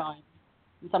many times.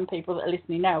 And some people that are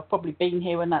listening now have probably been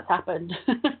here when that's happened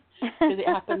because it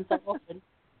happens so often.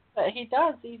 But he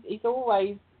does. He's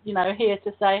always, you know, here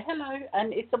to say hello.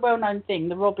 And it's a well-known thing.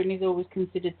 The robin is always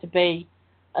considered to be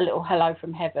a little hello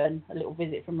from heaven, a little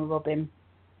visit from a robin,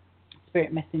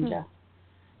 spirit messenger.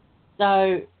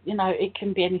 So, you know, it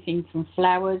can be anything from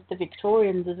flowers. The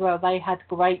Victorians as well, they had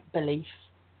great belief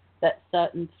that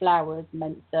certain flowers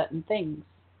meant certain things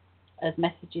as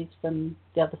messages from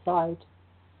the other side.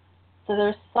 So there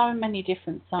are so many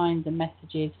different signs and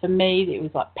messages. For me, it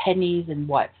was like pennies and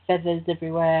white feathers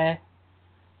everywhere,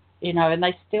 you know, and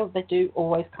they do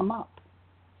always come up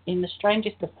in the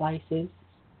strangest of places.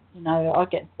 You know, I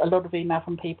get a lot of email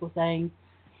from people saying,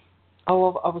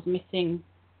 oh, I was missing,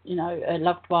 you know, a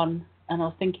loved one, and I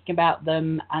was thinking about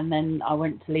them, and then I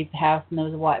went to leave the house and there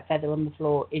was a white feather on the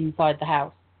floor inside the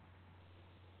house.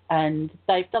 And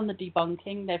they've done the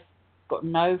debunking. They've got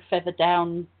no feather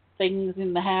down things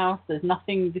in the house. There's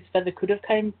nothing this feather could have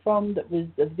came from that was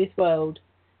of this world.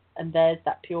 And there's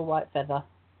that pure white feather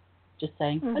just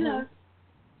saying, hello.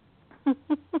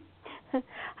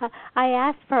 I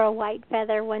asked for a white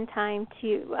feather one time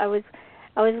too. It was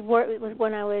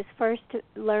when I was first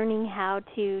learning how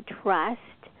to trust,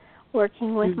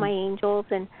 working with my angels,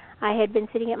 and I had been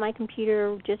sitting at my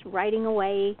computer just writing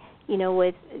away, you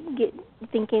know,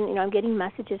 thinking, you know, I'm getting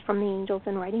messages from the angels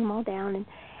and writing them all down,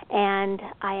 and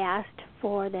I asked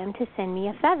for them to send me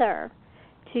a feather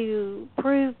to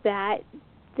prove that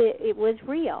it was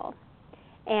real.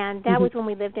 And that was when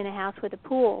we lived in a house with a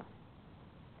pool.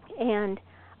 And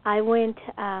I went,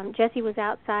 Jessie was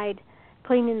outside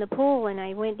cleaning the pool, and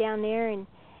I went down there, and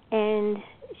I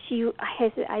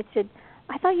said,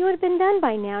 I thought you would have been done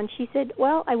by now. And she said,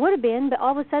 well, I would have been, but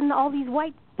all of a sudden all these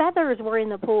white feathers were in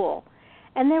the pool.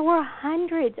 And there were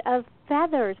hundreds of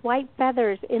feathers, white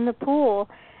feathers in the pool,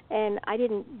 and I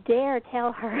didn't dare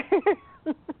tell her.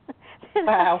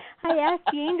 Wow. I asked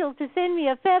the angels to send me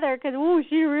a feather because,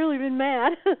 she'd really been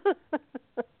mad.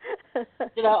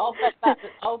 You know,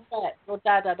 I'll bet your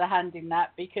dad had a hand in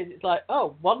that, because it's like,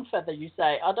 oh, one feather you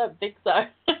say? I don't think so.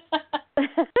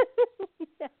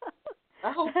 Yeah.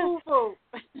 Oh,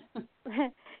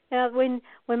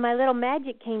 when my little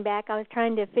magic came back, I was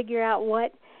trying to figure out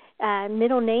what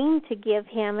middle name to give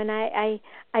him, and I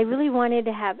really wanted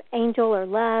to have Angel or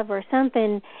Love or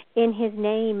something in his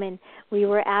name. And we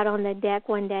were out on the deck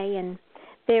one day, and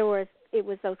it was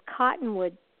those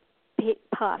cottonwood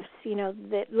puffs, you know,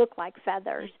 that looked like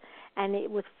feathers, and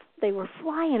they were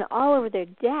flying all over their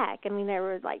deck. I mean, there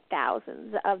were like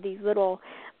thousands of these little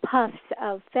puffs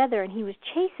of feather, and he was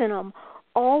chasing them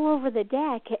all over the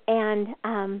deck. And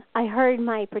I heard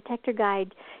my protector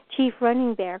guide, Chief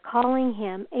Running Bear, calling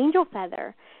him Angel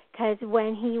Feather, because you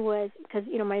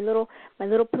know, my little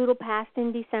poodle passed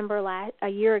in December a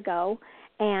year ago,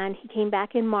 and he came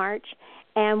back in March.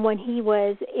 And when he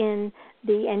was in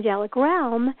the angelic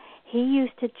realm, he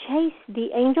used to chase the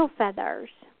angel feathers.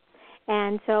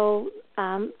 And so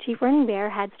Chief Running Bear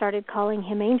had started calling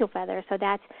him Angel Feather, so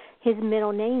that's his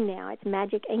middle name now. It's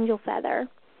Magic Angel Feather.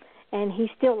 And he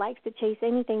still likes to chase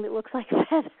anything that looks like a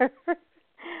feather.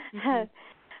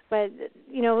 But,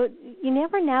 you know, you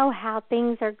never know how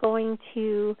things are going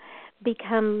to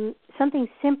become. Something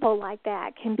simple like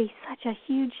that can be such a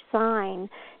huge sign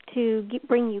to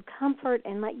bring you comfort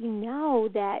and let you know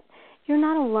that you're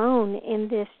not alone in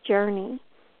this journey.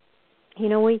 You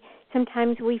know,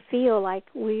 sometimes we feel like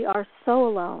we are so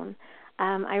alone.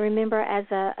 I remember as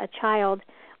a child,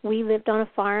 we lived on a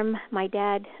farm. My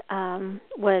dad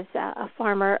was a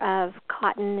farmer of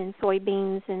cotton and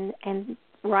soybeans and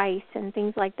rice and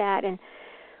things like that, and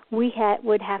we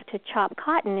would have to chop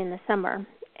cotton in the summer,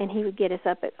 and he would get us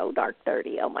up at dark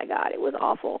 30. Oh my God, it was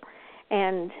awful.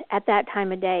 And at that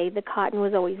time of day, the cotton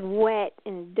was always wet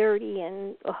and dirty,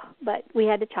 but we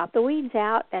had to chop the weeds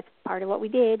out. That's part of what we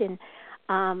did. And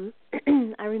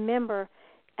I remember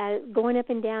going up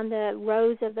and down the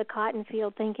rows of the cotton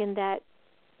field thinking that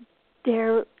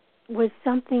there was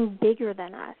something bigger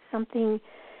than us,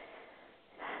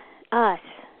 us.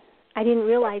 I didn't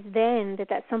realize then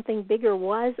that something bigger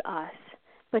was us,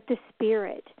 but the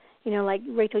spirit. Like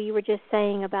Rachel, you were just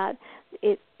saying about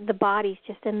it, the body's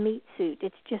just a meat suit.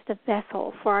 It's just a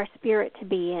vessel for our spirit to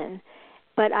be in.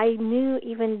 But I knew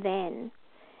even then,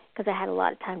 because I had a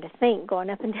lot of time to think going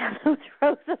up and down those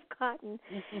rows of cotton,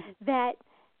 that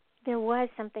there was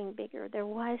something bigger. There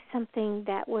was something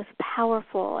that was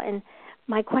powerful. And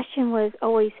my question was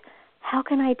always, how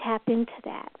can I tap into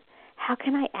that? How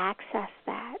can I access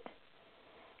that?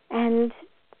 And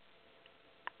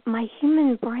my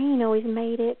human brain always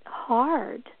made it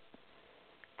hard,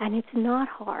 and it's not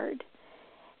hard.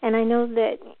 And I know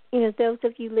that, those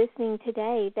of you listening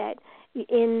today that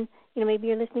maybe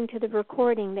you're listening to the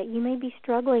recording, that you may be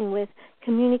struggling with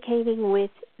communicating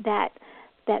with that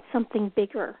something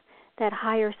bigger, that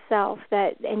higher self,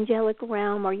 that angelic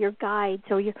realm, or your guides,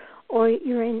 or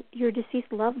your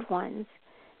deceased loved ones.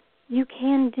 You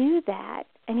can do that,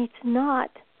 and it's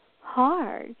not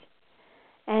hard.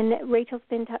 And Rachel's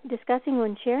been discussing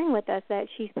and sharing with us that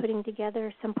she's putting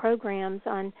together some programs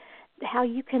on how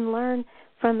you can learn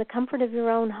from the comfort of your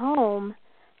own home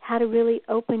how to really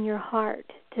open your heart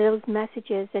to those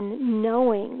messages, and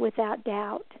knowing without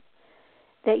doubt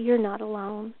that you're not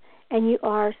alone and you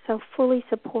are so fully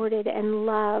supported and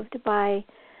loved by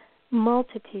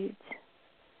multitudes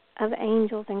of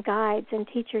angels and guides and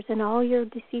teachers and all your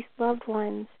deceased loved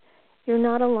ones. You're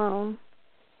not alone,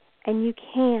 and you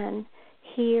can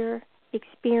hear,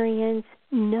 experience,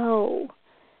 know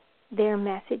their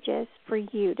messages for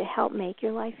you to help make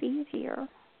your life easier.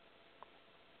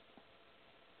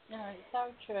 It's so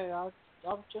true. I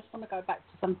just want to go back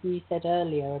to something you said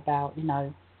earlier about,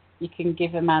 you can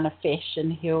give a man a fish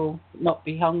and he'll not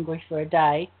be hungry for a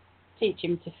day. Teach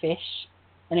him to fish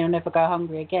and he'll never go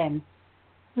hungry again.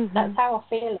 Mm-hmm. That's how I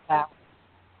feel about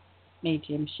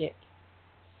mediumship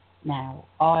now.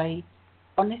 I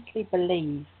honestly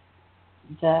believe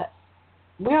that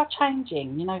we are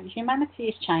changing. Humanity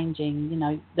is changing.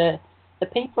 The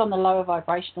people on the lower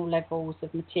vibrational levels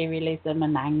of materialism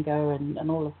and anger and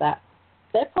all of that,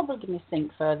 they're probably going to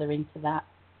sink further into that.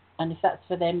 And if that's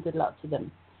for them, good luck to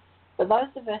them. But those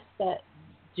of us that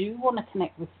do want to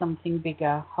connect with something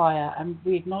bigger, higher, and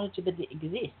we acknowledge that it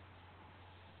exists,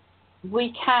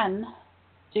 we can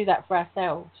do that for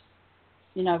ourselves.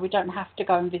 We don't have to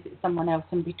go and visit someone else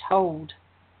and be told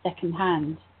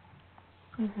secondhand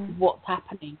what's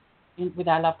happening with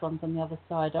our loved ones on the other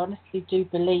side. I honestly do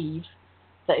believe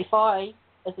that if I,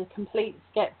 as a complete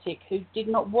skeptic who did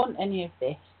not want any of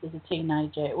this as a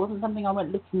teenager, it wasn't something I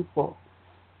went looking for,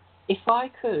 if I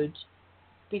could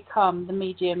become the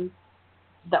medium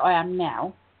that I am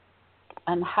now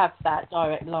and have that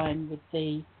direct line with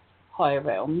the higher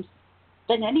realms,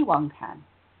 then anyone can.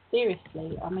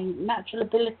 Seriously. I mean, natural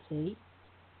ability,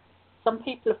 some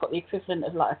people have got the equivalent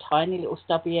of like a tiny little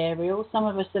stubby aerial. Some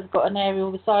of us have got an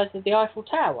aerial the size of the Eiffel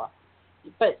Tower.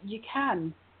 But you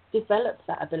can develop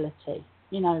that ability.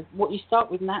 What you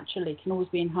start with naturally can always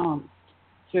be enhanced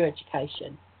through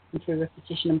education and through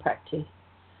repetition and practice.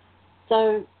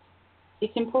 So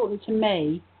it's important to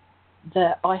me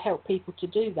that I help people to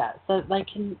do that, so that they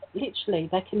can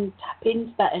tap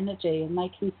into that energy and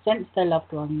they can sense their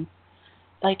loved ones.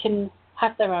 They can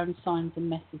have their own signs and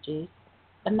messages,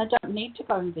 and they don't need to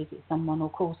go and visit someone or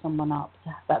call someone up to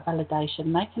have that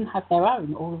validation. They can have their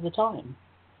own all of the time.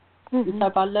 Mm-hmm. And so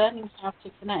by learning how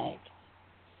to connect,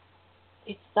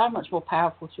 it's so much more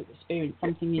powerful to experience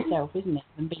something yourself, isn't it,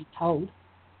 than being told.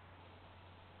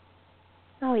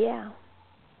 Oh, yeah.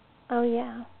 Oh,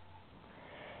 yeah.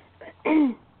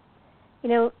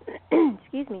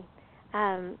 Excuse me.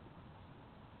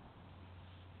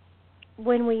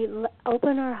 When we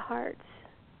open our hearts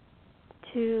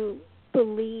to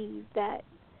believe that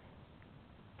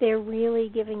they're really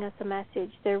giving us a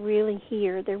message, they're really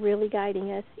here, they're really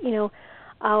guiding us,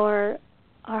 our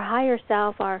higher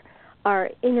self, our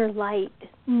inner light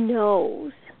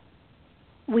knows.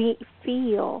 We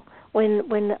feel when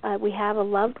we have a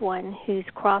loved one who's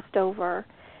crossed over,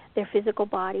 their physical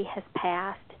body has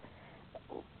passed,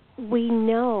 we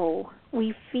know,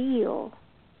 we feel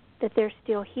that they're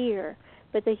still here.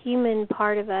 But the human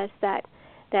part of us, that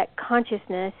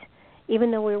consciousness,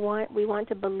 even though we want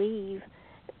to believe,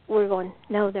 we're going,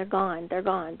 no, they're gone, they're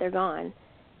gone, they're gone.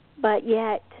 But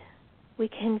yet we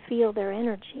can feel their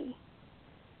energy.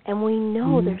 And we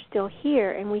know they're still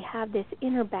here, and we have this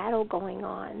inner battle going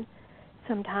on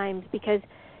sometimes because,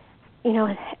 you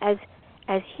know,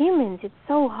 as humans, it's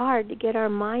so hard to get our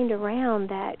mind around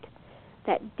that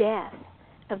death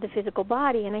of the physical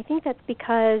body. And I think that's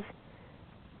because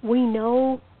we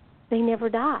know they never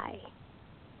die,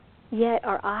 yet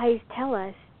our eyes tell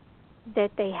us that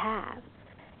they have.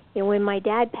 You know, when my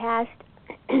dad passed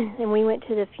and we went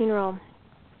to the funeral,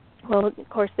 well, of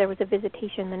course, there was a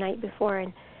visitation the night before,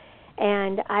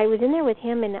 and I was in there with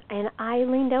him, and I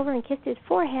leaned over and kissed his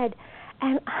forehead,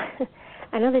 and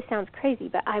I know this sounds crazy,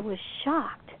 but I was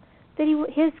shocked that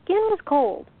his skin was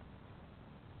cold.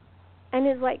 And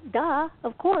it's like, duh,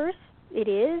 of course it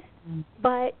is,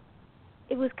 but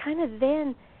it was kind of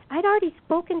then, I'd already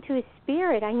spoken to his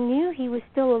spirit. I knew he was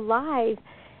still alive,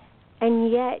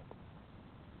 and yet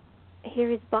here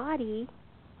his body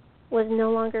was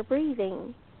no longer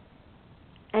breathing.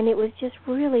 And it was just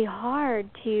really hard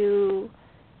to,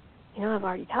 you know, I've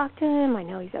already talked to him, I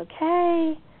know he's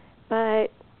okay, but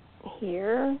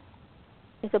here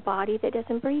is a body that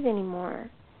doesn't breathe anymore.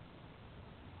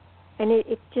 And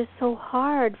it's just so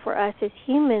hard for us as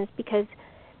humans because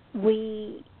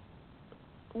we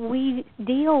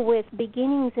deal with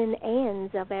beginnings and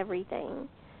ends of everything.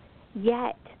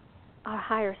 Yet our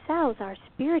higher selves, our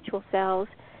spiritual selves,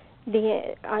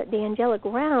 the angelic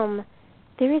realm,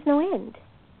 there is no end.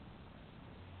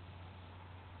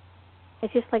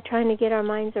 It's just like trying to get our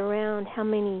minds around how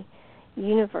many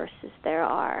universes there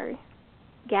are,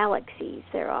 galaxies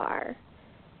there are.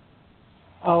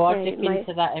 Oh, I dip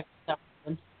into that every so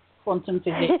often. Quantum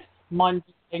physics,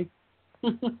 mind-blowing.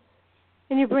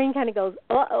 And your brain kind of goes,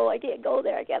 uh-oh, I can't go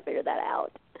there. I can't figure that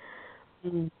out.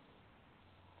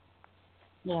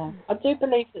 Yeah, I do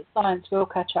believe that science will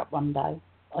catch up one day.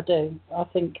 I do. I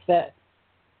think that,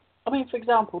 I mean, for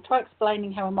example, try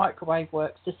explaining how a microwave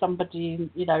works to somebody,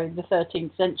 you know, in the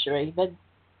 13th century. They'd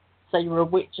say you were a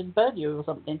witch and burn you or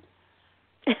something.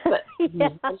 But,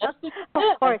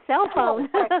 or a cell phone.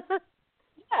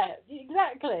 Yeah,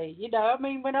 exactly. You know, I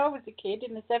mean, when I was a kid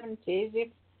in the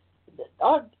 70s,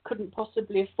 I couldn't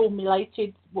possibly have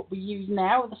formulated what we use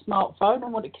now with a smartphone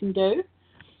and what it can do.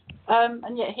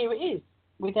 And yet here it is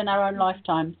within our own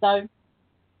lifetime. So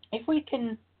if we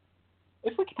can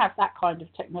have that kind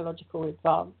of technological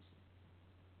advance,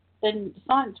 then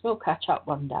science will catch up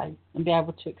one day and be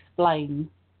able to explain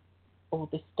all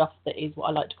this stuff that is what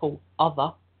I like to call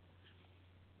other,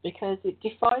 because it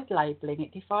defies labelling,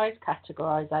 it defies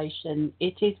categorisation.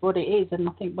 It is what it is, and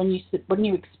I think when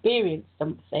you experience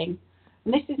something,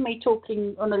 and this is me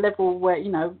talking on a level where,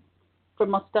 you know,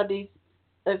 from my studies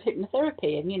of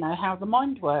hypnotherapy and, you know, how the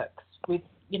mind works with,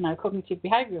 you know, cognitive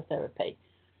behavioural therapy.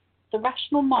 The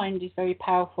rational mind is very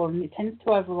powerful and it tends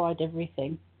to override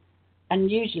everything,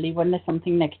 and usually when there's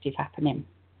something negative happening.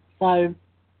 So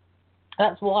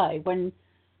that's why when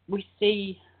we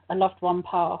see a loved one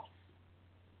pass,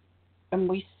 and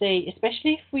we see,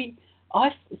 especially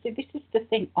if this is the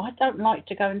thing, I don't like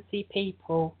to go and see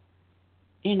people,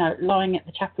 you know, lying at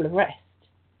the chapel of rest,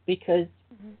 because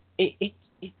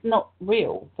it's not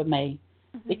real for me.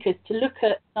 Because to look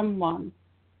at someone,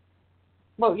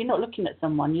 well, you're not looking at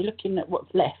someone, you're looking at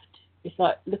what's left. It's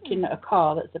like looking at a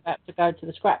car that's about to go to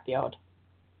the scrapyard.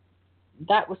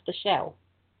 That was the shell.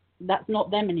 That's not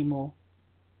them anymore.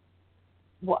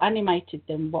 What animated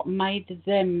them, what made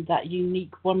them that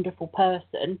unique, wonderful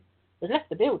person, has left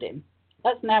the building.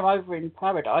 That's now over in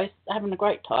paradise, having a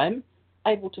great time,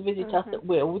 able to visit us at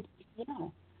will, you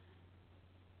know.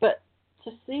 But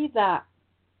to see that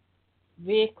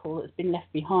vehicle that's been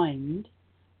left behind,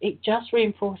 it just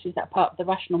reinforces that part of the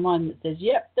rational mind that says,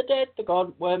 yep, they're dead, they're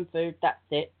gone, worm food, that's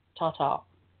it, ta-ta.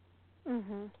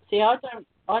 See, I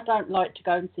don't like to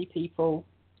go and see people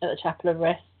at the chapel of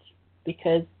rest,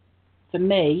 because for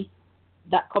me,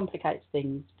 that complicates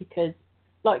things, because,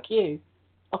 like you,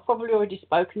 I've probably already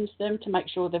spoken to them to make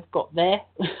sure they've got there,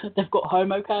 they've got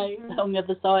home okay on the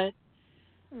other side.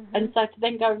 And so to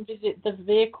then go and visit the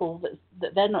vehicle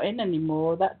that they're not in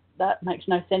anymore, that makes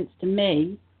no sense to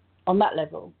me on that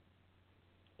level,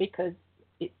 because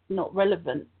it's not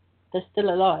relevant. They're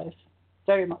still alive,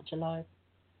 very much alive.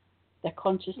 Their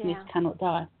consciousness cannot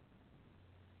die.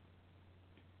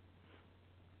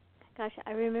 Gosh,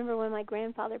 I remember when my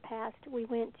grandfather passed, we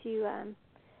went to,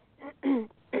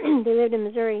 they lived in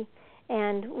Missouri,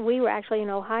 and we were actually in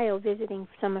Ohio visiting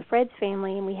some of Fred's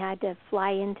family, and we had to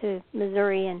fly into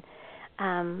Missouri, and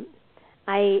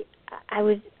I I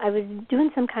was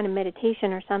doing some kind of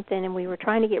meditation or something, and we were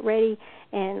trying to get ready,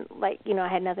 and I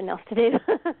had nothing else to do.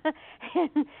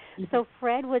 And so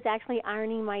Fred was actually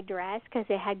ironing my dress because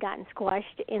it had gotten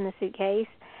squashed in the suitcase,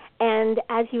 and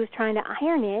as he was trying to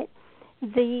iron it,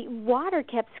 the water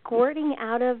kept squirting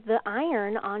out of the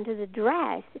iron onto the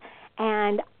dress,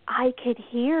 and I could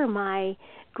hear my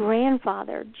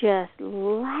grandfather just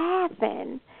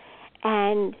laughing,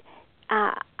 and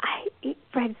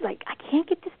Fred's like, I can't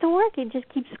get this to work. It just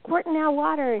keeps squirting out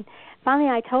water. And finally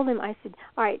I told him, I said,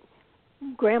 all right,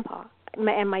 Grandpa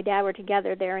and my dad were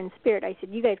together there in spirit. I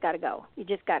said, you guys got to go. You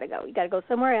just got to go. You got to go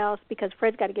somewhere else because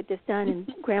Fred's got to get this done. And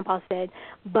Grandpa said,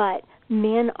 but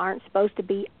men aren't supposed to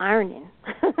be ironing.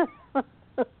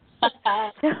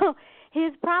 So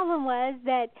his problem was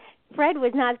that Fred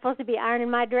was not supposed to be ironing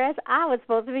my dress. I was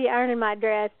supposed to be ironing my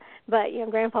dress. But,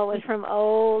 Grandpa was from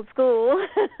old school.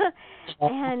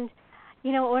 And,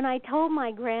 when I told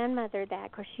my grandmother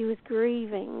that, because she was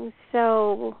grieving,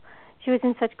 so she was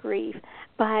in such grief.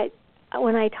 But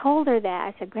when I told her that,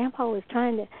 I said, Grandpa was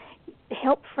trying to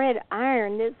help Fred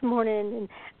iron this morning. And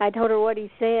I told her what he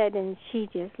said, and she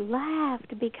just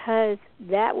laughed because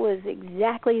that was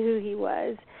exactly who he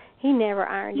was. He never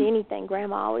ironed anything.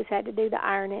 Grandma always had to do the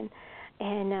ironing.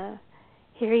 And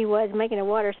here he was making the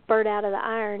water spurt out of the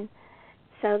iron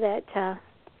so that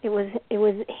it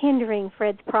was hindering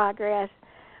Fred's progress.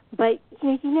 But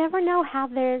you never know how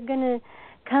they're going to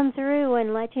come through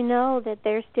and let you know that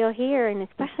they're still here, and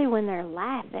especially when they're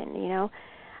laughing,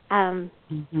 I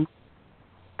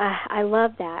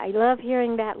love that. I love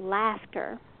hearing that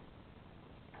laughter.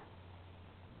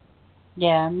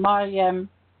 Yeah,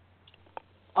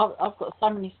 I've got so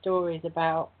many stories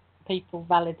about people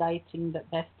validating that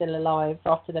they're still alive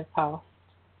after they've passed,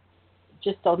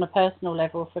 just on a personal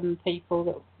level from people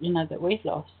that that we've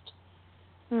lost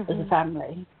as a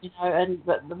family.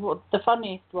 But the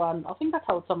funniest one, I think I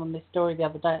told someone this story the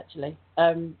other day actually,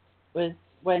 was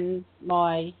when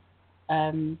my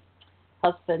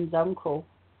husband's uncle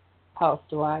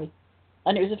passed away,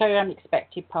 and it was a very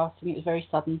unexpected passing. It was very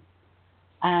sudden,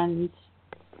 and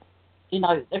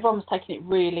everyone was taking it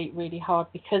really, really hard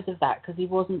because of that, because he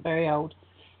wasn't very old.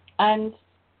 And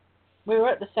we were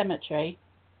at the cemetery,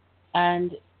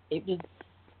 and it was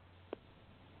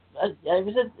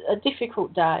a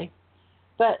difficult day,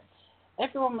 but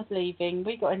everyone was leaving.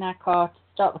 We got in our car to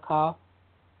start the car,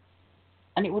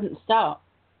 and it wouldn't start.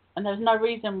 And there was no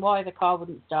reason why the car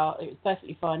wouldn't start. It was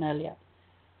perfectly fine earlier.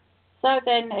 So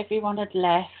then everyone had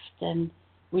left, and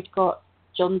we'd got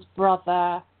John's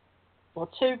brother, or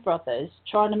two brothers,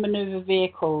 trying to manoeuvre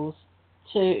vehicles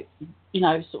to,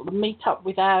 sort of meet up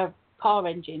with our car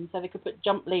engine so they could put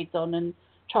jump leads on and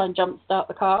try and jump start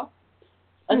the car.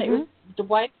 And it was the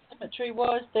way the cemetery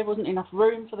was, there wasn't enough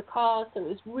room for the car, so it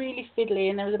was really fiddly,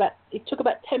 and it took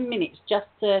about 10 minutes just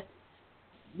to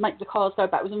make the cars go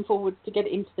backwards and forwards to get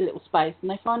it into the little space,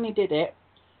 and they finally did it.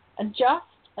 And just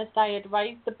as they had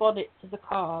raised the bonnets of the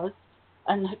cars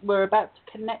and were about to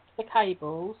connect the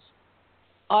cables,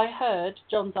 I heard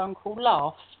John's uncle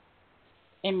laugh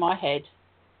in my head.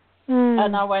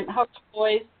 And I went, hold on,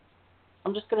 boys,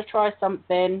 I'm just going to try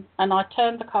something. And I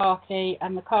turned the car key,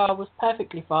 and the car was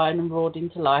perfectly fine and roared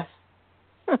into life.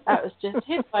 That was just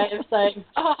his way of saying,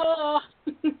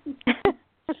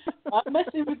 I'm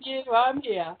messing with you, I'm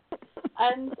here.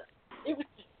 And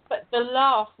but the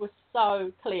laugh was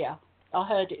so clear. I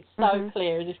heard it so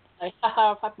clear, as if to say,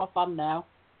 I've had my fun now,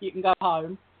 you can go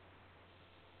home.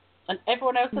 And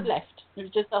everyone else had left. It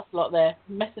was just us lot there,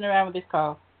 messing around with this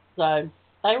car. So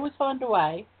they always find a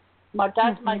way. My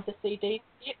dad made the CD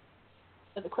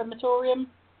at the crematorium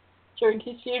during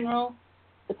his funeral.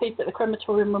 The people at the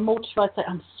crematorium were mortified, saying,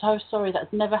 I'm so sorry,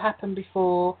 that's never happened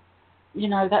before.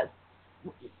 That's...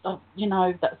 And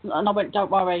I went,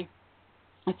 don't worry,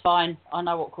 it's fine. I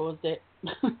know what caused it.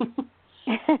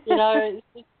 Because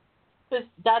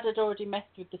Dad had already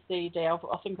messed with the CD. I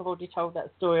think I've already told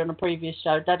that story on a previous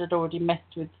show. Dad had already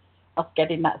messed with us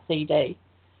getting that CD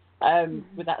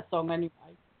with that song anyway.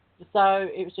 So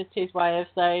it was just his way of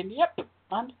saying, yep,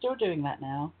 I'm still doing that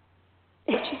now,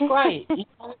 which is great. You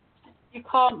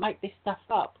can't make this stuff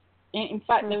up. In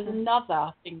fact, there was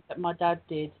another thing that my dad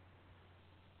did,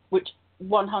 which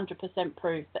 100%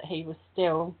 proved that he was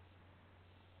still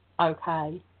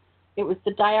okay. It was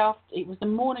the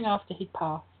morning after he'd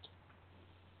passed.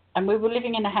 And we were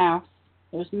living in a house.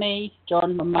 It was me,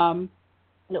 John, my mum,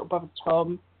 little brother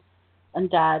Tom, and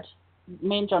Dad.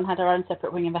 Me and John had our own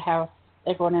separate wing of the house.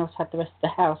 Everyone else had the rest of the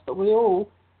house. But we all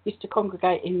used to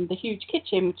congregate in the huge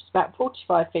kitchen, which is about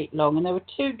 45 feet long. And there were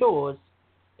two doors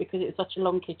because it was such a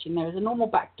long kitchen. There was a normal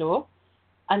back door,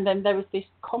 And then there was this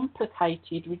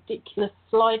complicated, ridiculous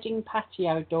sliding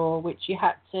patio door, which you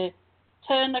had to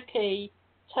turn a key,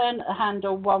 turn a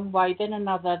handle one way, then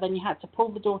another, then you had to pull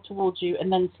the door towards you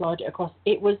and then slide it across.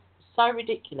 It was so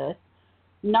ridiculous.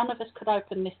 None of us could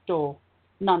open this door.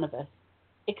 None of us.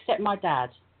 Except my dad.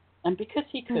 And because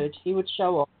he could, he would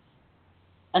show off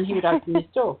and he would open this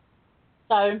door.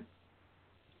 So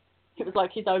it was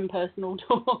like his own personal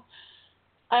door.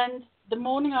 And the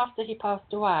morning after he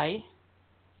passed away,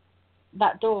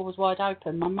 that door was wide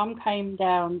open. My mum came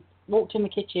down, walked in the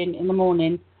kitchen in the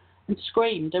morning and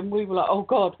screamed, and we were like, oh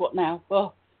God, what now?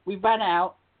 Well, we ran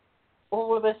out,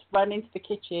 all of us ran into the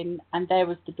kitchen, and there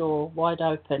was the door wide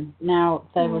open. Now,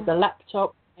 there was a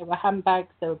laptop, there were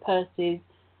handbags, there were purses,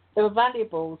 there were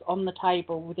valuables on the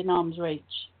table within arm's reach.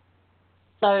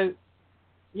 So,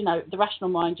 you know, the rational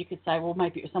mind, you could say, well,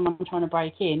 maybe it was someone trying to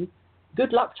break in.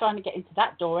 Good luck trying to get into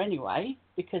that door anyway,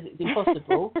 because it's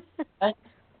impossible. And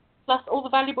plus, all the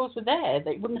valuables were there.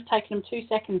 It wouldn't have taken them 2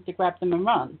 seconds to grab them and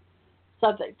run.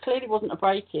 So that clearly wasn't a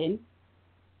break-in.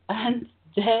 And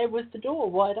there was the door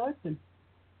wide open.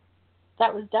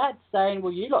 That was Dad saying,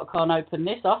 well, you lot can't open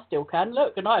this. I still can.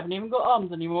 Look, and I haven't even got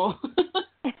arms anymore.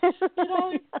 You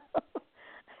know?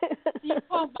 You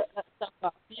can't make that stuff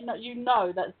up. You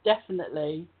know that's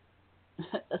definitely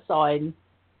a sign,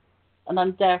 an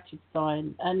undoubted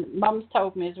sign. And Mum's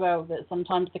told me as well that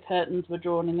sometimes the curtains were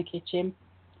drawn in the kitchen.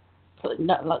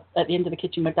 Like at the end of the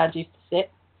kitchen where Dad used to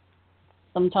sit.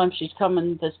 Sometimes she'd come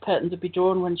and the curtains would be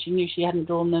drawn when she knew she hadn't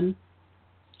drawn them.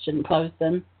 She hadn't closed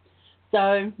them.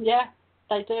 So, yeah,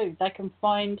 they do. They can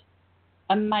find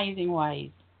amazing ways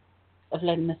of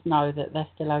letting us know that they're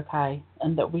still okay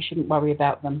and that we shouldn't worry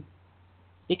about them.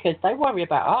 Because they worry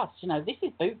about us. You know, this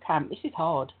is boot camp. This is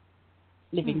hard,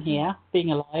 living here,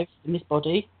 being alive in this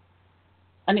body.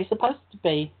 And it's supposed to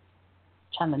be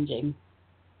challenging.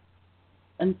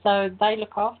 And so they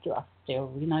look after us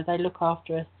still. You know, they look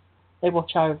after us. They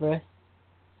watch over us.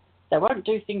 They won't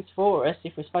do things for us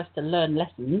if we're supposed to learn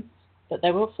lessons, but they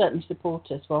will certainly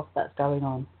support us whilst that's going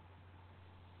on.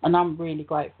 And I'm really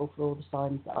grateful for all the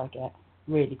signs that I get.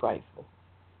 Really grateful.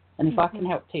 And if I can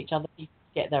help teach other people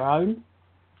to get their own,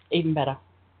 even better.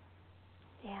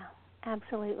 Yeah,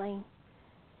 absolutely.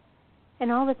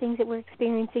 And all the things that we're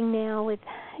experiencing now with,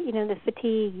 you know, the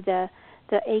fatigue, the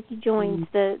achy joints,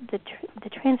 the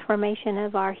transformation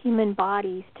of our human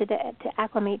bodies to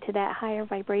acclimate to that higher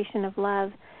vibration of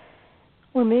love,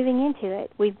 we're moving into it.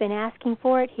 We've been asking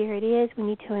for it. Here it is. We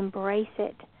need to embrace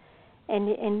it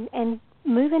and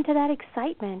move into that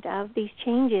excitement of these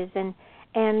changes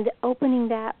and opening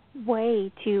that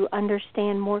way to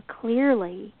understand more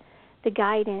clearly the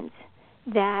guidance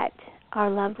that our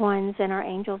loved ones and our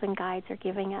angels and guides are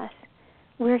giving us.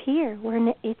 We're here.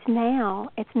 It's now.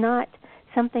 It's not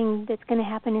something that's going to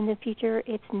happen in the future.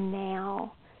 It's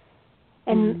now.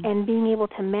 And being able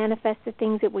to manifest the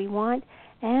things that we want,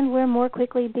 and we're more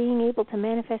quickly being able to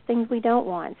manifest things we don't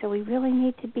want. So we really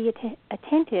need to be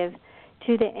attentive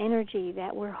to the energy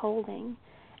that we're holding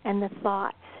and the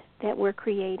thoughts that we're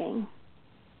creating.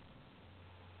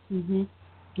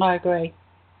 I agree.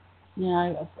 You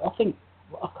know, I think,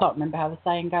 I can't remember how the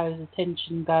saying goes,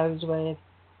 attention goes where,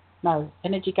 no,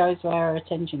 energy goes where our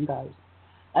attention goes.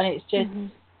 And it's just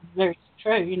very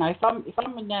true. You know,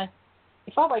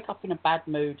 if I wake up in a bad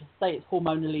mood, say it's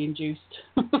hormonally induced,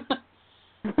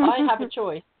 I have a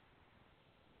choice.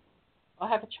 I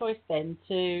have a choice then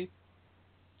to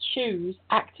choose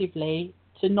actively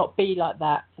to not be like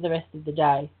that for the rest of the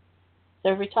day. So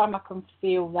every time I can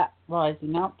feel that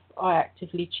rising up, I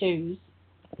actively choose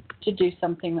to do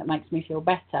something that makes me feel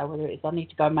better, whether it's I need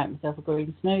to go and make myself a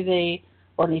green smoothie,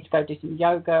 or I need to go do some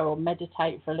yoga or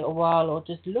meditate for a little while, or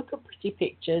just look at pretty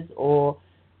pictures or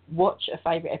watch a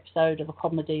favourite episode of a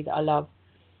comedy that I love.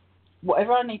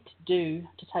 Whatever I need to do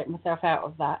to take myself out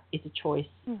of that is a choice.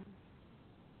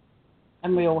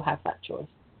 And we all have that choice.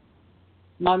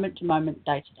 Moment to moment,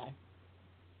 day to day.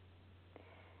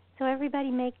 So everybody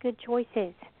make good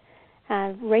choices.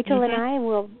 Rachel and I,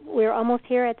 we're almost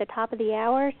here at the top of the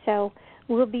hour, so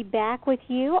we'll be back with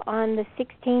you on the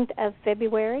 16th of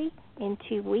February in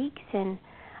 2 weeks, and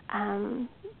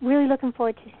really looking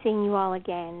forward to seeing you all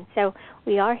again. So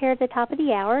we are here at the top of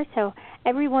the hour, so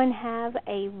everyone have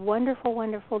a wonderful,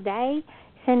 wonderful day.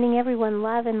 Sending everyone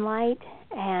love and light,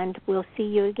 and we'll see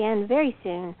you again very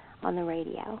soon on the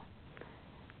radio.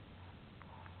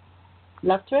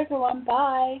 Love to everyone.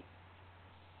 Bye.